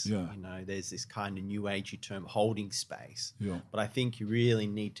space. You know, there's this kind of new agey term, holding space. But I think you really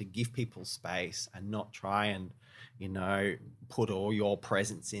need to give people space and not try and, you know, put all your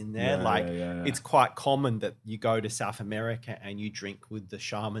presence in there. It's quite common that you go to South America and you drink with the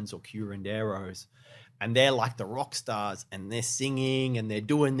shamans or curanderos, and they're like the rock stars and they're singing and they're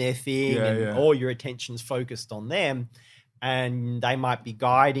doing their thing and all your attention's focused on them, and they might be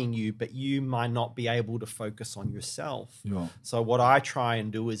guiding you, but you might not be able to focus on yourself. So what I try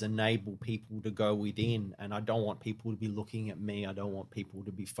and do is enable people to go within, and I don't want people to be looking at me. I don't want people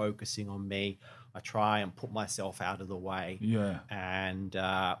to be focusing on me. I try and put myself out of the way. And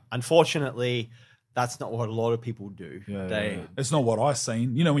unfortunately, that's not what a lot of people do. It's not what I've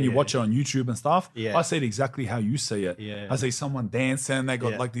seen. You know, when you watch it on YouTube and stuff, I see it exactly how you see it. I see someone dancing, they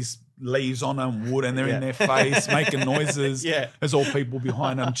got like this leaves on them, wood, and they're in their face making noises. There's all people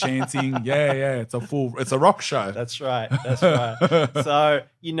behind them chanting. It's a rock show. That's right. So,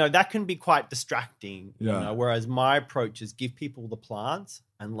 you know, that can be quite distracting. You know, whereas my approach is give people the plants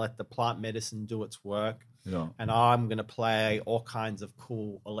and let the plant medicine do its work. And I'm going to play all kinds of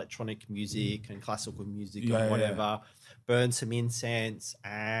cool electronic music and classical music and whatever, burn some incense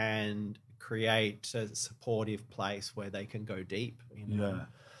and create a supportive place where they can go deep. You know?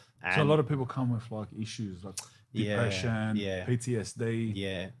 So a lot of people come with like issues like depression,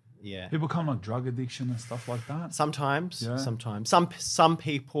 PTSD. People come like drug addiction and stuff like that. Sometimes. Some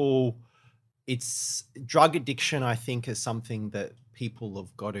people, it's drug addiction, I think, is something that people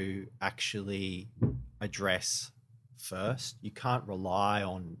have got to actually address first. You can't rely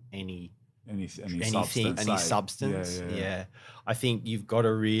on any substance. I think you've got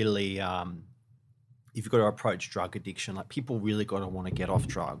to really you've got to approach drug addiction. Like people really got to want to get off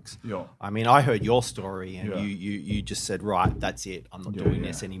drugs. I mean, I heard your story and you just said, right, that's it. I'm not doing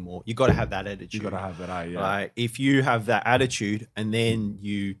this anymore. You got to have that attitude. You got to have that, Like if you have that attitude and then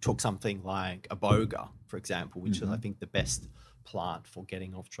you took something like iboga, for example, which is I think the best plant for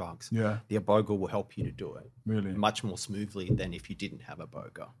getting off drugs. The iboga will help you to do it much more smoothly than if you didn't have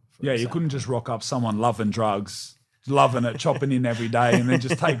iboga. You couldn't just rock up someone loving drugs loving it, chopping in every day, and then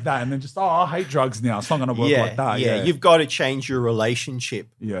just take that and then just, I hate drugs now. It's not going to work like that. Yeah, you've got to change your relationship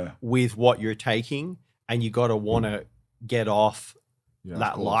Yeah. with what you're taking, and you got to want to get off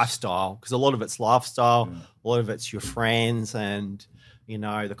that of lifestyle, because a lot of it's lifestyle, Yeah. a lot of it's your friends and, you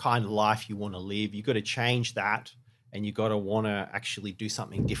know, the kind of life you want to live. You got to change that, and you got to want to actually do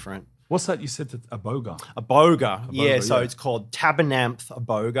something different. What's that you said to Iboga? Iboga, yeah. So yeah. it's called Tabernamph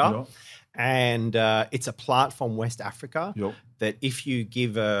Iboga. Yeah. And it's a plant from West Africa Yep. that if you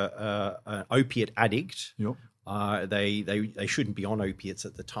give an opiate addict, Yep. they shouldn't be on opiates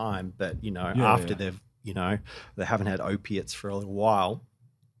at the time, but you know, Yeah, after they've, you know, they haven't had opiates for a little while,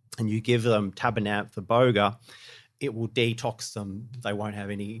 and you give them Tabernamph Iboga, it will detox them. They won't have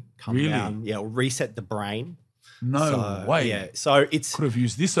any come Really? down. Yeah, it'll reset the brain. No way. Yeah, so it's Could have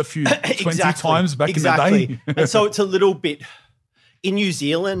used this a few 20 exactly, times back in the day. And so it's a little bit. In New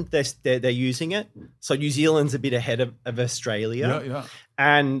Zealand, they're using it. So New Zealand's a bit ahead of Australia. Yeah.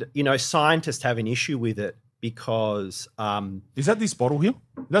 And, you know, scientists have an issue with it because... Is that this bottle here?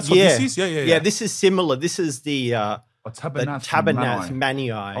 That's what this is? Yeah. Yeah, this is similar. This is the Tabernath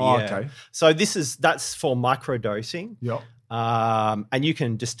Manii. Oh, yeah. okay. So that's for microdosing. Yeah. And you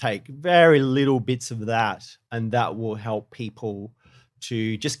can just take very little bits of that, and that will help people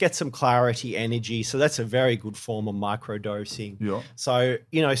to just get some clarity, energy. So that's a very good form of microdosing. Yeah. So,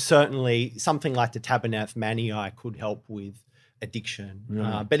 you know, certainly something like the Tabernath Manii could help with addiction.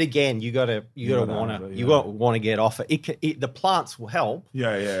 Really? But again, you gotta want to get off it. The plants will help.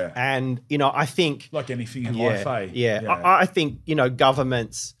 Yeah. And, you know, I think Like anything in life, eh? Yeah. I think, you know,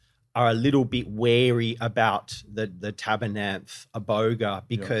 governments are a little bit wary about the Tabernamph Iboga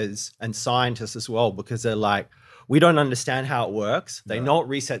because, and scientists as well, because they're like, we don't understand how it works. They know it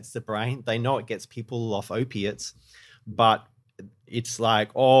resets the brain. They know it gets people off opiates, but it's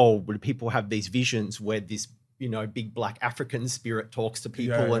like, oh, people have these visions where this, you know, big black African spirit talks to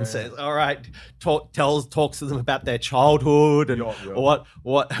people and says, all right, talks to them about their childhood and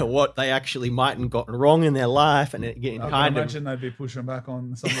what they actually might have gotten wrong in their life. And it I can imagine they'd be pushing back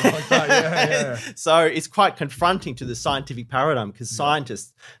on something like that. Yeah. So it's quite confronting to the scientific paradigm because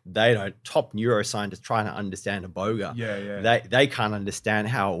scientists, top neuroscientists trying to understand Iboga. Yeah. They can't understand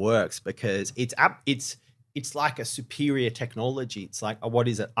how it works because it's like a superior technology. It's like, what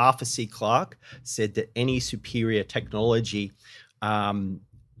is it? Arthur C. Clarke said that any superior technology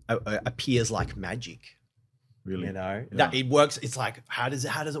appears like magic. Really? You know, that it works. It's like, how does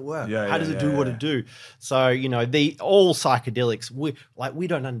it work? How does it do what it do? So, you know, all psychedelics, we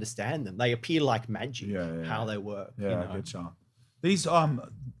don't understand them. They appear like magic, how they work. Yeah, you know? I get you. These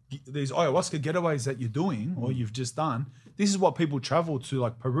ayahuasca getaways that you're doing or you've just done, this is what people travel to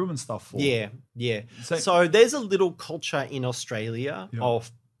like Peru and stuff for. Yeah. So there's a little culture in Australia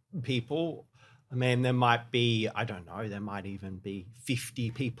of people. I mean, there might be, I don't know, there might even be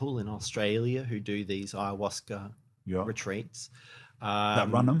 50 people in Australia who do these ayahuasca retreats.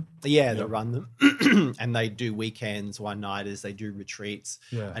 That run them? Yeah, that run them. And they do weekends, one-nighters, they do retreats.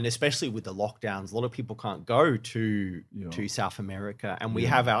 Yeah. And especially with the lockdowns, a lot of people can't go to South America. And we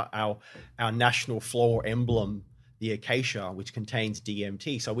have our national floral emblem, the acacia, which contains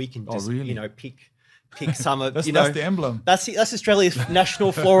DMT. So we can just, you know, pick some of, that's the emblem. That's Australia's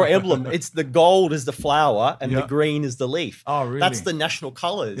national floral emblem. It's the gold is the flower and the green is the leaf. Oh, really? That's the national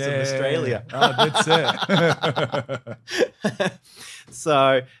colours of Australia. Oh, that's it.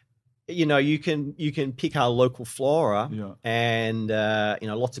 So, you know, you can pick our local flora and, you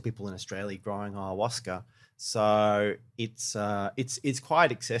know, lots of people in Australia growing ayahuasca. So it's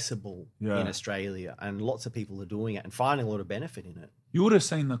quite accessible in Australia and lots of people are doing it and finding a lot of benefit in it. You would have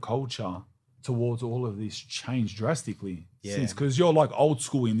seen the culture towards all of this change drastically since, because you're like old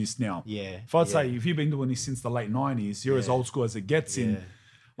school in this now. Yeah. If I'd say if you've been doing this since the late 90s, you're as old school as it gets in.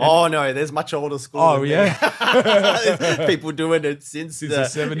 Oh no, there's much older school. Oh yeah, people doing it since the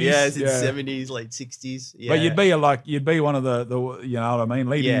 70s. Yeah, since 70s, late 60s. Yeah. But you'd be one of the you know what I mean,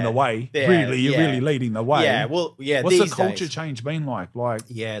 leading the way. You're really leading the way. Yeah, well, What's the culture change been like? Now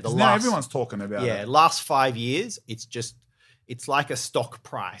everyone's talking about it. Yeah, last 5 years, it's like a stock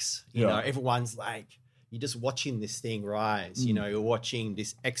price. You know, everyone's like, you're just watching this thing rise. You know, you're watching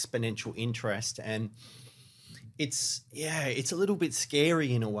this exponential interest and. It's a little bit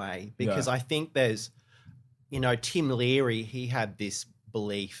scary in a way because I think there's, you know, Tim Leary, he had this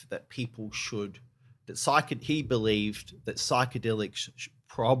belief that people he believed that psychedelics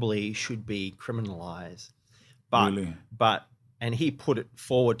probably should be criminalized. And he put it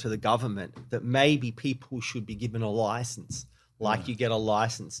forward to the government that maybe people should be given a license, like you get a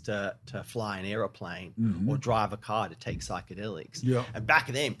license to fly an aeroplane or drive a car to take psychedelics. And back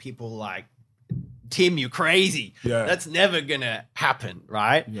then people Tim, you're crazy. Yeah. That's never going to happen,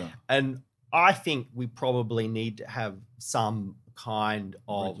 right? Yeah. And I think we probably need to have some kind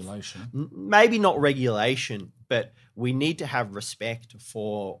of regulation. Maybe not regulation, but we need to have respect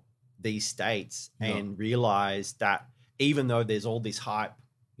for these states and realize that even though there's all this hype,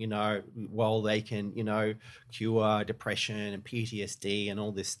 well, they can, cure depression and PTSD and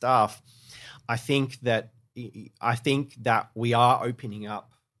all this stuff. I think that we are opening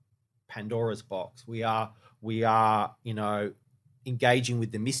up Pandora's box. We are, engaging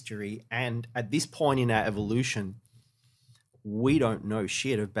with the mystery. And at this point in our evolution, we don't know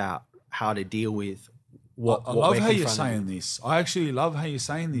shit about how to deal with what I love we're how you're confronted saying with. this. I actually love how you're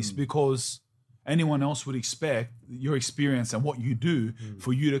saying this because anyone else would expect your experience and what you do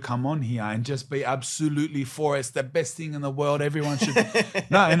for you to come on here and just be absolutely for it. It's the best thing in the world. Everyone should.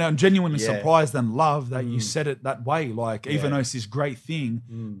 No, and I'm genuinely surprised and love that you said it that way. Like, even though it's this great thing,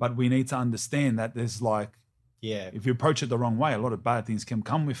 but we need to understand that there's like, if you approach it the wrong way, a lot of bad things can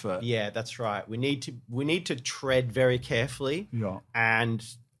come with it. Yeah, that's right. We need to tread very carefully. Yeah. And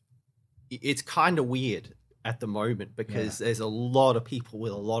it's kind of weird at the moment because there's a lot of people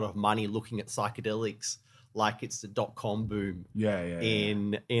with a lot of money looking at psychedelics like it's the .com boom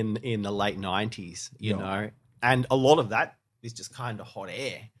in the late 90s, you know. And a lot of that is just kind of hot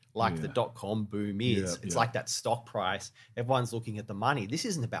air, like the .com boom is. It's like that stock price. Everyone's looking at the money. This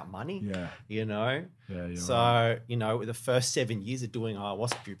isn't about money, you know. So, the first 7 years of doing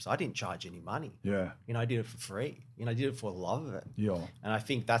ayahuasca groups, I didn't charge any money. Yeah. I did it for free. I did it for the love of it. Yeah. And I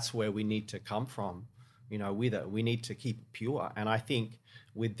think that's where we need to come from, with it. We need to keep it pure. And I think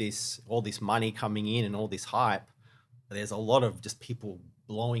with all this money coming in and all this hype, there's a lot of just people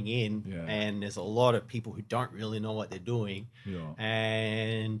blowing in and there's a lot of people who don't really know what they're doing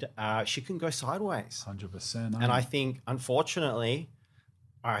and shit can go sideways. 100%. And I think, unfortunately,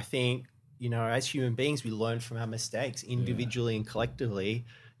 as human beings, we learn from our mistakes individually and collectively.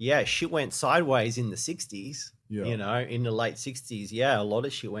 Yeah, shit went sideways in the 60s, in the late 60s. Yeah, a lot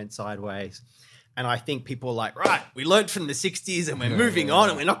of shit went sideways. And I think people are like, right, we learned from the 60s and we're moving on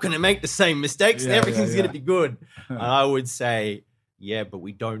and we're not going to make the same mistakes and everything's going to be good. And I would say, yeah, but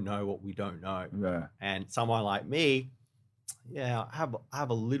we don't know what we don't know. Yeah. And someone like me, I have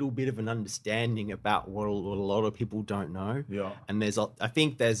a little bit of an understanding about what a lot of people don't know. Yeah. And there's a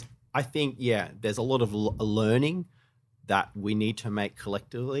lot of learning that we need to make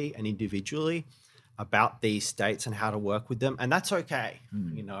collectively and individually about these states and how to work with them, and that's okay,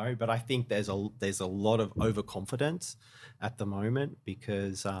 But I think there's a lot of overconfidence at the moment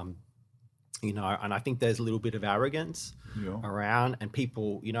because, and I think there's a little bit of arrogance around, and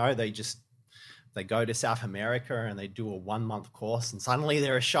people, they go to South America and they do a 1 month course, and suddenly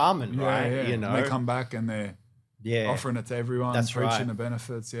they're a shaman, right? And they come back and they're offering it to everyone, that's preaching right. the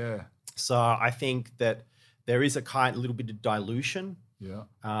benefits. Yeah. So I think that there is a little bit of dilution.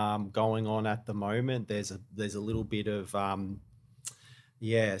 Going on at the moment. There's a little bit of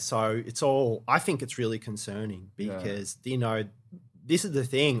so it's all, I think it's really concerning because this is the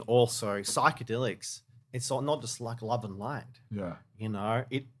thing also, psychedelics, it's not just like love and light.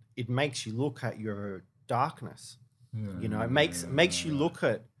 It makes you look at your darkness. It makes you look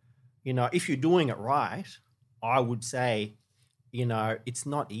at, if you're doing it right, I would say, it's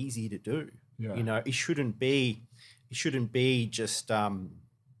not easy to do. It shouldn't be just some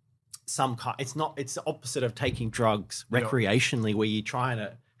kind. It's the opposite of taking drugs recreationally, where you're trying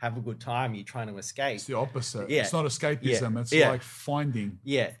to have a good time, you're trying to escape. It's the opposite. It's not escapism. It's like finding.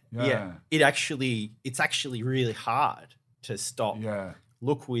 It's actually really hard to stop.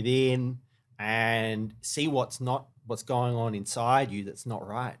 Look within and see what's going on inside you that's not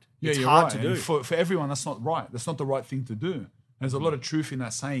right. It's hard to do. For everyone, that's not right. That's not the right thing to do. There's a lot of truth in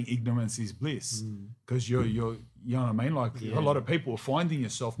that saying, ignorance is bliss, because you're you know what I mean? Like a lot of people, finding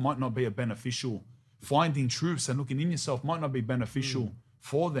yourself might not be finding truths and looking in yourself might not be beneficial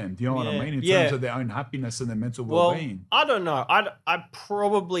for them. Do you know what I mean? In terms of their own happiness and their mental well-being. I don't know. I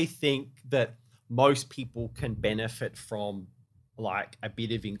probably think that most people can benefit from like a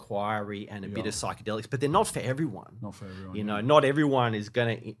bit of inquiry and a bit of psychedelics, but they're not for everyone. Not for everyone. Not everyone is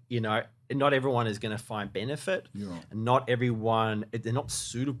gonna find benefit, and they're not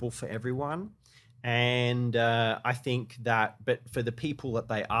suitable for everyone. And I think that, but for the people that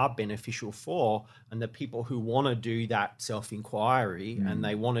they are beneficial for, and the people who want to do that self-inquiry and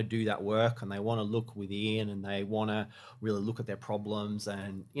they want to do that work and they want to look within and they want to really look at their problems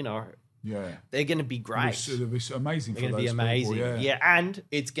and they're going to be great. It'll be amazing. They're going to be amazing. People, and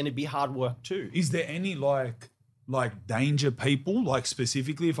it's going to be hard work too. Is there any like danger people, like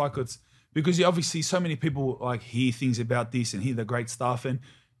specifically, if I could, because obviously so many people like hear things about this and hear the great stuff, and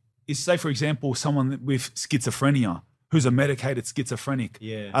is, say, for example, someone with schizophrenia who's a medicated schizophrenic.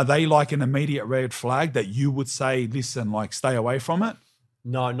 Yeah. Are they like an immediate red flag that you would say, listen, like stay away from it?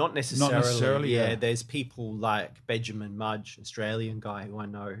 No, not necessarily. Not necessarily, yeah. There's people like Benjamin Mudge, Australian guy who I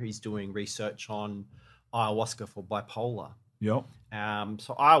know, who's doing research on ayahuasca for bipolar. Yep.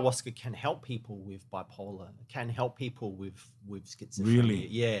 So ayahuasca can help people with bipolar, can help people with schizophrenia. Really?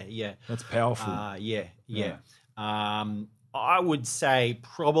 Yeah. That's powerful. Yeah. I would say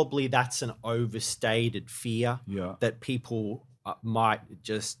probably that's an overstated fear that people might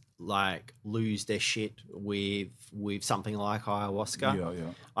just like lose their shit with something like ayahuasca. Yeah.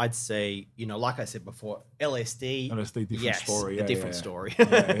 I'd say, like I said before, LSD, different story. A different story.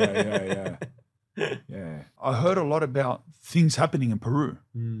 Yeah. I heard a lot about things happening in Peru.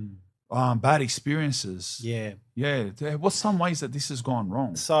 Bad experiences. Yeah. What's some ways that this has gone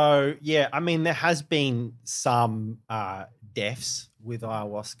wrong? So, I mean, there has been some deaths with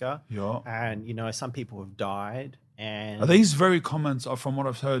ayahuasca. Yeah. And, some people have died. And are these very common, from what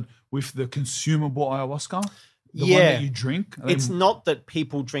I've heard, with the consumable ayahuasca? The one that you drink? It's not that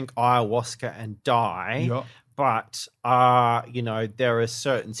people drink ayahuasca and die. Yeah. But, there are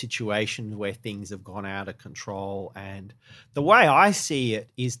certain situations where things have gone out of control. And the way I see it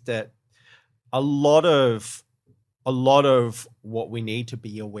is that a lot of what we need to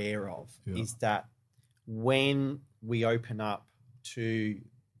be aware of is that when we open up to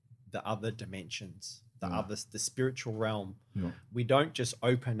the other dimensions, the spiritual realm, we don't just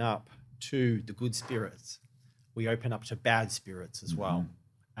open up to the good spirits. We open up to bad spirits as well.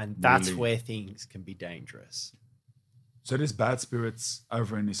 And that's where things can be dangerous. So there's bad spirits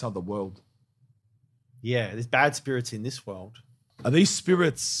over in this other world. Yeah, there's bad spirits in this world. Are these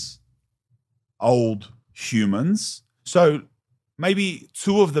spirits old humans? So maybe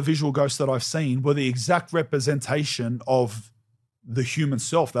two of the visual ghosts that I've seen were the exact representation of the human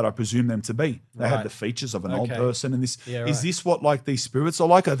self that I presume them to be. They had the features of an old person. And this is this what like these spirits are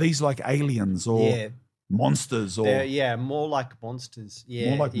like? Are these like aliens or monsters? Or more like monsters.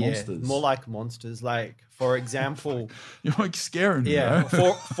 More like monsters. More like monsters. Like, for example, you're like scaring me.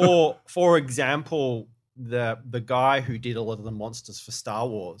 For example, the guy who did a lot of the monsters for Star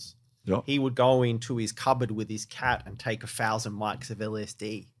Wars, he would go into his cupboard with his cat and take 1,000 mics of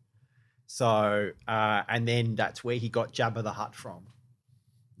LSD. So, and then that's where he got Jabba the Hutt from.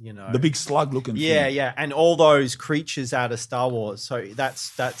 The big slug looking thing. Yeah, and all those creatures out of Star Wars. So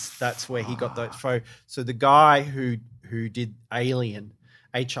that's where he got those. So the guy who did Alien,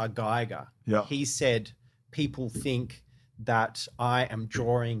 H.R. Geiger, he said people think that I am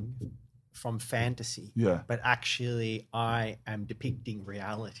drawing from fantasy, but actually I am depicting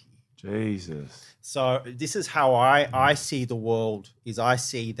reality. Jesus. So this is how I see the world. Is I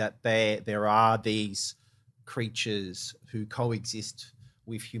see that there are these creatures who coexist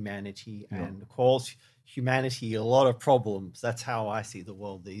with humanity and cause humanity a lot of problems. That's how I see the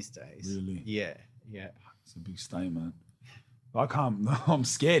world these days. Really? Yeah. It's a big statement. I'm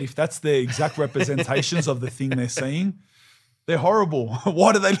scared. If that's the exact representations of the thing they're seeing, they're horrible.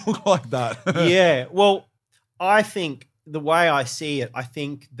 Why do they look like that? Well, I think the way I see it, I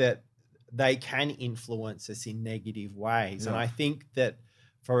think that they can influence us in negative ways. And I think that,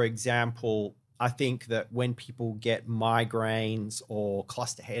 for example, I think that when people get migraines or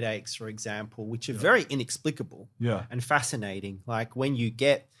cluster headaches, for example, which are very inexplicable and fascinating, like when you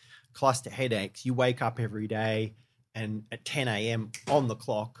get cluster headaches, you wake up every day and at 10 a.m. on the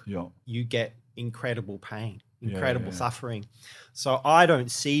clock, you get incredible pain, incredible suffering. So I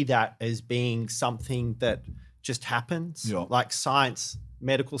don't see that as being something that just happens. Like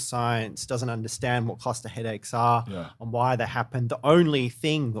medical science doesn't understand what cluster headaches are and why they happen. The only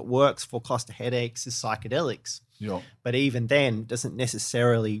thing that works for cluster headaches is psychedelics. But even then, it doesn't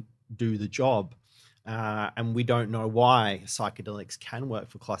necessarily do the job. And we don't know why psychedelics can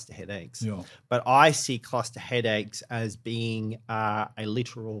work for cluster headaches. But I see cluster headaches as being a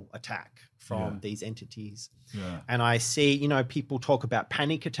literal attack from these entities. And I see, people talk about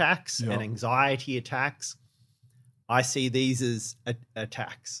panic attacks and anxiety attacks. I see these as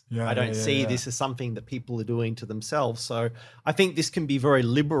attacks. I don't see this as something that people are doing to themselves. So I think this can be very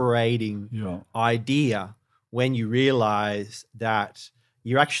liberating idea when you realize that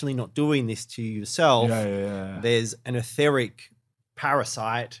you're actually not doing this to yourself. There's an etheric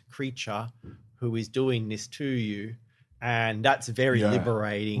parasite creature who is doing this to you. And that's very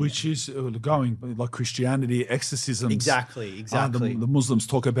liberating. Which is going like Christianity, exorcisms. Exactly. The Muslims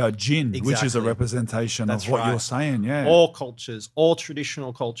talk about jinn, which is a representation of what you're saying. Yeah. All cultures, all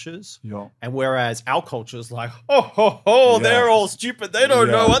traditional cultures. Yeah. And whereas our culture is like, they're all stupid. They don't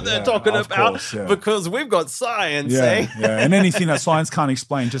know what they're talking about because we've got science. And anything that science can't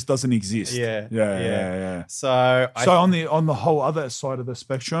explain just doesn't exist. Yeah. So on the whole other side of the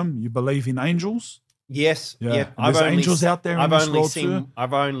spectrum, you believe in angels? Yes. Yeah. There's angels out there in this world too?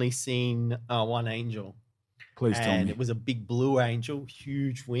 I've only seen one angel. Please tell me. And it was a big blue angel,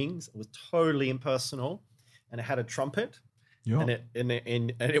 huge wings. It was totally impersonal, and it had a trumpet. Yeah.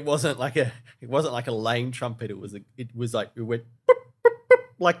 And it wasn't like a lame trumpet. It went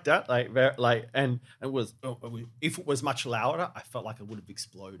like that, and it was. If it was much louder, I felt like it would have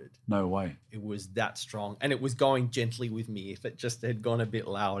exploded. No way. It was that strong, and it was going gently with me. If it just had gone a bit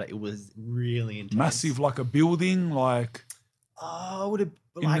louder, it was really intense. Massive, like a building, like. Oh, would have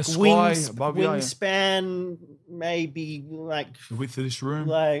in like the sky, wingspan, maybe like the width of this room,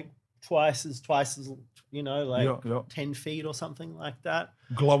 like twice as 10 feet or something like that.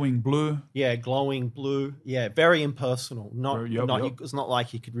 Glowing blue. Yeah, glowing blue. Yeah, very impersonal. It's not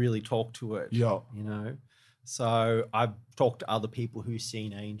like you could really talk to it. Yeah. You know? So I've talked to other people who've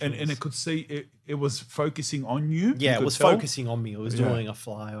seen angels. And it could see, it was focusing on you? Yeah, it was focusing on me. It was doing a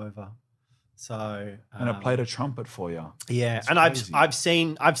flyover. So and it played a trumpet for you. Yeah, and I've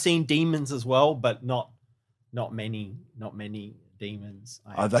seen demons as well, but not many demons.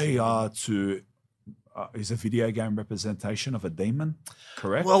 Are they is a video game representation of a demon,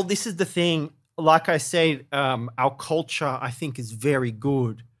 correct? Well, this is the thing. Like I said, our culture, I think, is very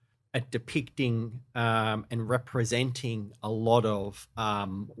good at depicting and representing a lot of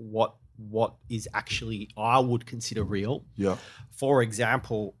what is actually I would consider real. Yeah. For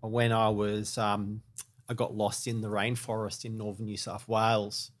example, when I was I got lost in the rainforest in northern New South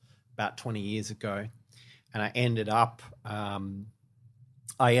Wales about 20 years ago, and I ended up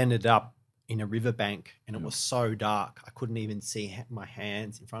in a riverbank, and it was so dark I couldn't even see my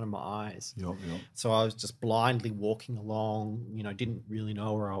hands in front of my eyes. Yeah. So I was just blindly walking along, didn't really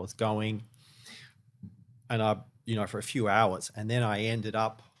know where I was going, and for a few hours, and then I ended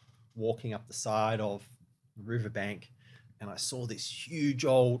up walking up the side of the riverbank, and I saw this huge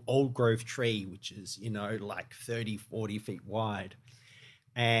old growth tree, which is, like 30, 40 feet wide.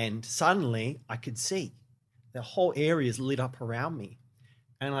 And suddenly I could see the whole area is lit up around me.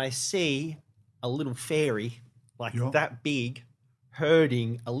 And I see a little fairy like that big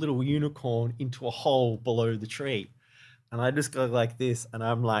herding a little unicorn into a hole below the tree. And I just go like this, and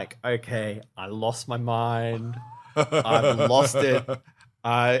I'm like, okay, I lost my mind. I've lost it.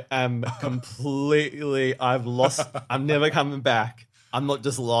 I'm never coming back. I'm not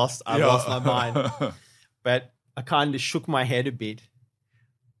just lost. I lost my mind. But I kind of shook my head a bit.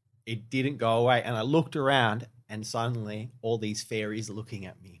 It didn't go away. And I looked around, and suddenly all these fairies are looking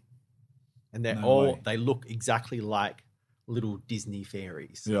at me. And they look exactly like little Disney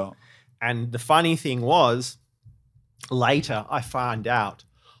fairies. Yeah. And the funny thing was, later I found out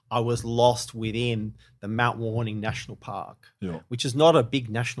I was lost within the Mount Warning National Park, which is not a big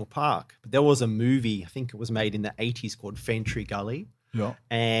national park. But there was a movie, I think it was made in the 80s, called Ferntree Gully. Yeah.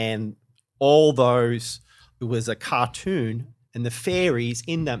 And it was a cartoon, and the fairies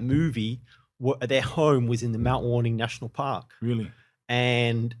in that movie, their home was in the Mount Warning National Park. Really?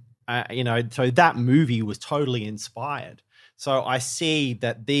 And, so that movie was totally inspired. So I see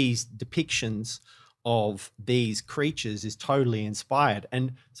that these depictions of these creatures is totally inspired.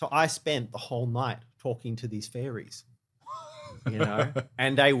 And so I spent the whole night talking to these fairies,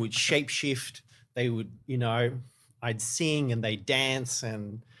 and they would shapeshift. They would, I'd sing and they'd dance,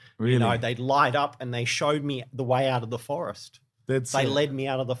 and, really? They'd light up, and they showed me the way out of the forest. They led me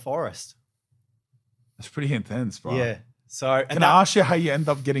out of the forest. That's pretty intense, bro. Yeah. So can I ask you how you end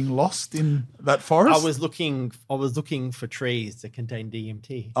up getting lost in that forest? I was looking for trees that contain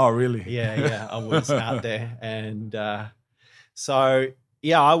DMT. Oh, really? Yeah. I was out there, and I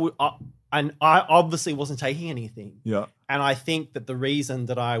obviously wasn't taking anything. Yeah. And I think that the reason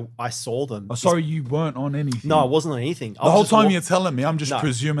that I saw them. Oh, sorry, you weren't on anything. No, I wasn't on anything. The whole time you're telling me, I'm just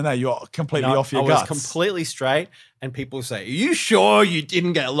presuming that you're completely off your guts. I was completely straight, and people say, "Are you sure you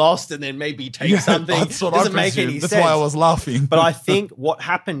didn't get lost and then maybe take something?" That's what doesn't I make presumed. any That's sense. why I was laughing. But I think what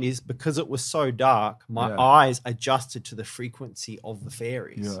happened is, because it was so dark, my eyes adjusted to the frequency of the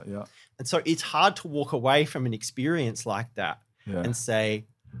fairies. Yeah. And so it's hard to walk away from an experience like that and say,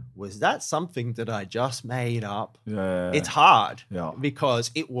 was that something that I just made up? Yeah. It's hard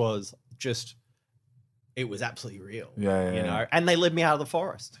because it was absolutely real. Yeah. And they led me out of the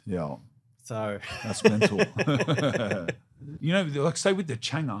forest. Yeah. So that's mental. You know, like say with the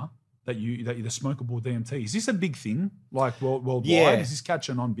Changa that the smokable DMT, is this a big thing? Like worldwide? Yeah. Is this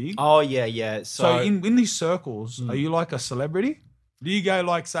catching on big? Oh yeah. So in these circles, are you like a celebrity? Do you go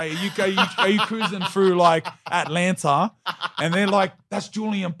like say are you cruising through like Atlanta, and they're like, that's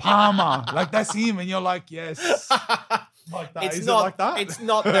Julian Palmer, like that's him, and you're like, yes, like that. Is it like that? It's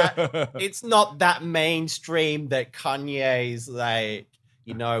not that. It's not that mainstream that Kanye's like,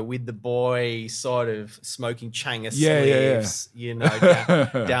 you know, with the boy sort of smoking Changa sleeves, you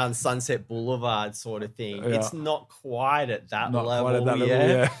know, down Sunset Boulevard sort of thing. Yeah. It's not quite at that Not level, quite at that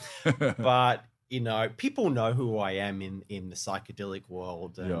level, yeah. But you know, people know who I am in the psychedelic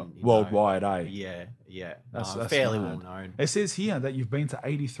world. And, worldwide, eh? Yeah. That's fairly mad. well known. It says here that you've been to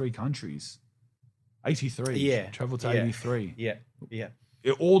 83 countries. 83. Yeah. Traveled to 83. Yeah.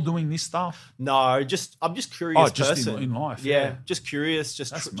 You're all doing this stuff? No, I'm just curious. Just in life. Yeah. Just curious.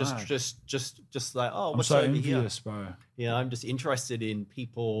 Just like, oh, what's over envious, here? bro. You know, I'm just interested in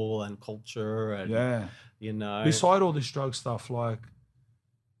people and culture, and you know. Beside all this drug stuff, like,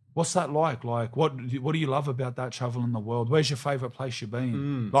 what's that like? Like, what do you love about that traveling the world? Where's your favorite place you've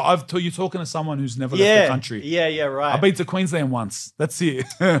been? Like, you're talking to someone who's never left the country. Yeah, right. I've been to Queensland once. That's it.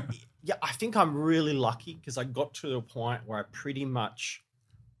 Yeah, I think I'm really lucky because I got to the point where I pretty much,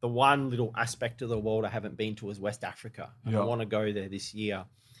 the one little aspect of the world I haven't been to is West Africa. And I want to go there this year.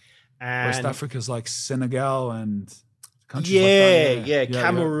 And West Africa's like Senegal and countries like that.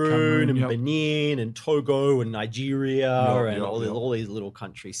 Cameroon and Benin and Togo and Nigeria and all these little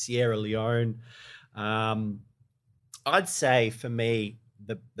countries, Sierra Leone. I'd say for me,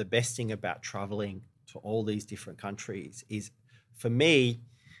 the best thing about traveling to all these different countries is, for me,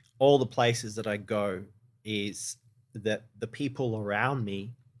 all the places that I go, is that the people around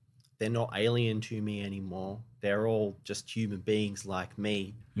me, they're not alien to me anymore. They're all just human beings like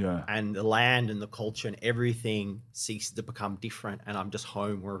me. Yeah. And the land and the culture and everything ceases to become different, and I'm just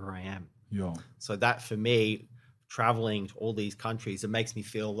home wherever I am. Yeah. So that, for me, traveling to all these countries, it makes me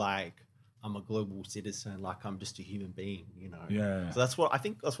feel like I'm a global citizen, like I'm just a human being, you know. Yeah. So that's what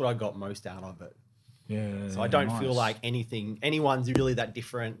I got most out of it. Yeah. So I don't feel like anyone's really that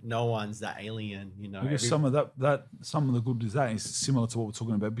different. No one's that alien, you know. Because some of the good is that is similar to what we're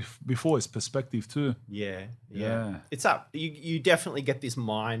talking about before. It's perspective too. Yeah. It's up. You definitely get this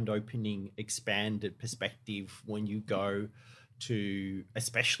mind-opening, expanded perspective when you go to,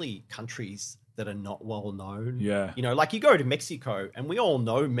 especially countries that are not well known. Yeah. You know, like you go to Mexico, and we all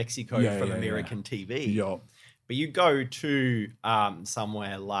know Mexico from American TV. Yeah. But you go to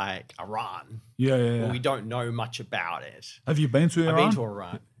somewhere like Iran, where we don't know much about it. Have you been to Iran? I've been to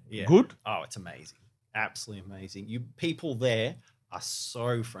Iran. Yeah. Good? Oh, it's amazing. Absolutely amazing. People there are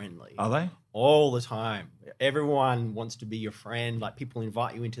so friendly. Are they? All the time. Everyone wants to be your friend. Like, people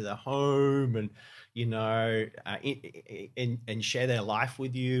invite you into their home and, you know, and share their life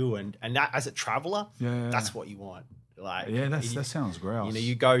with you. And that, as a traveler, that's what you want. Like, that sounds gross. You know,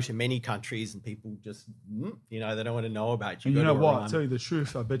 you go to many countries and people just, you know, they don't want to know about you. And you know what? I'll tell you the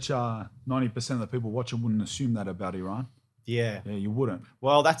truth. I bet you 90% of the people watching wouldn't assume that about Iran. Yeah. Yeah, you wouldn't.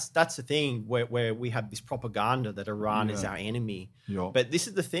 Well, that's the thing where we have this propaganda that Iran is our enemy. Yeah. But this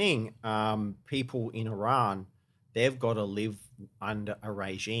is the thing. People in Iran, they've got to live under a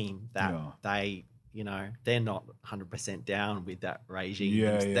regime that they, you know, they're not 100% down with that regime.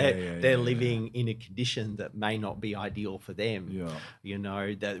 They're living in a condition that may not be ideal for them. Yeah. You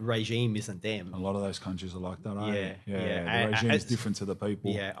know, the regime isn't them. A lot of those countries are like that, eh? Yeah. The regime is different to the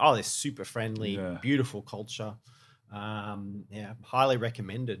people. Yeah. Oh, they're super friendly, beautiful culture. Highly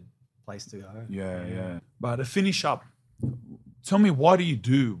recommended place to go. Yeah. But to finish up, tell me, why do you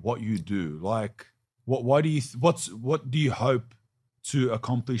do what you do? Like, what do you hope to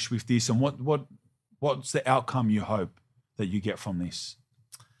accomplish with this, and what's the outcome you hope that you get from this?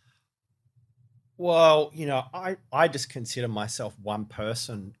 Well, you know, I just consider myself one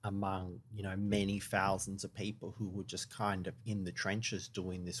person among, you know, many thousands of people who were just kind of in the trenches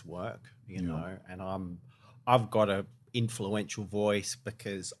doing this work, you know, and I've got an influential voice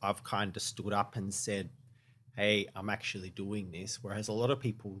because I've kind of stood up and said, hey, I'm actually doing this. Whereas a lot of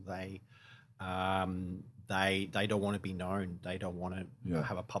people, they don't want to be known. They don't want to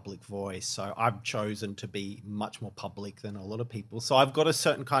have a public voice. So I've chosen to be much more public than a lot of people. So I've got a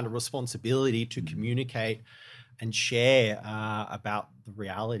certain kind of responsibility to communicate and share about the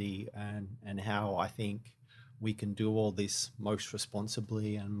reality and how I think we can do all this most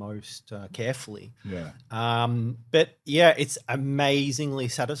responsibly and most carefully. Yeah. But yeah, it's amazingly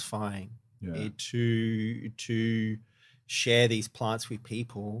satisfying to share these plants with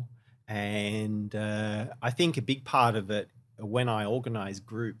people. And I think a big part of it when I organize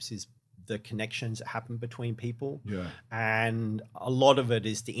groups is the connections that happen between people. Yeah. And a lot of it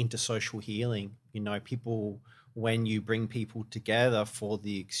is the intersocial healing. You know, people, when you bring people together for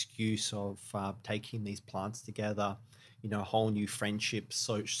the excuse of taking these plants together, you know, whole new friendships,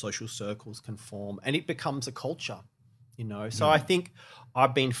 social circles can form, and it becomes a culture, you know. So I think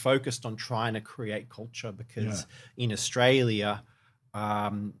I've been focused on trying to create culture because in Australia,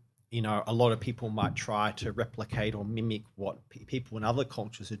 you know, a lot of people might try to replicate or mimic what people in other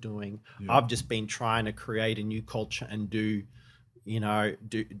cultures are doing. I've just been trying to create a new culture and do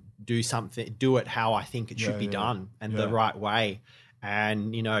something, do it how I think it should be done and the right way.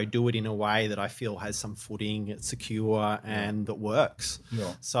 And, you know, do it in a way that I feel has some footing, it's secure and that works.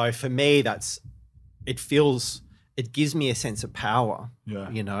 So for me, it gives me a sense of power,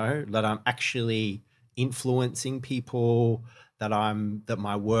 you know, that I'm actually influencing people, that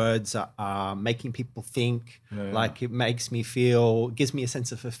my words are making people think. Like it makes me feel, gives me a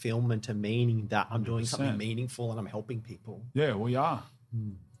sense of fulfillment and meaning that I'm doing 100%. Something meaningful and I'm helping people. Yeah, we are.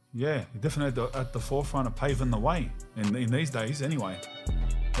 Yeah, you're definitely at the forefront of paving the way in these days anyway.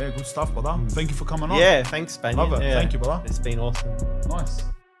 Yeah, good stuff, brother. Thank you for coming on. Yeah, thanks, Spaniard. Love it. Thank you, brother. It's been awesome. Nice.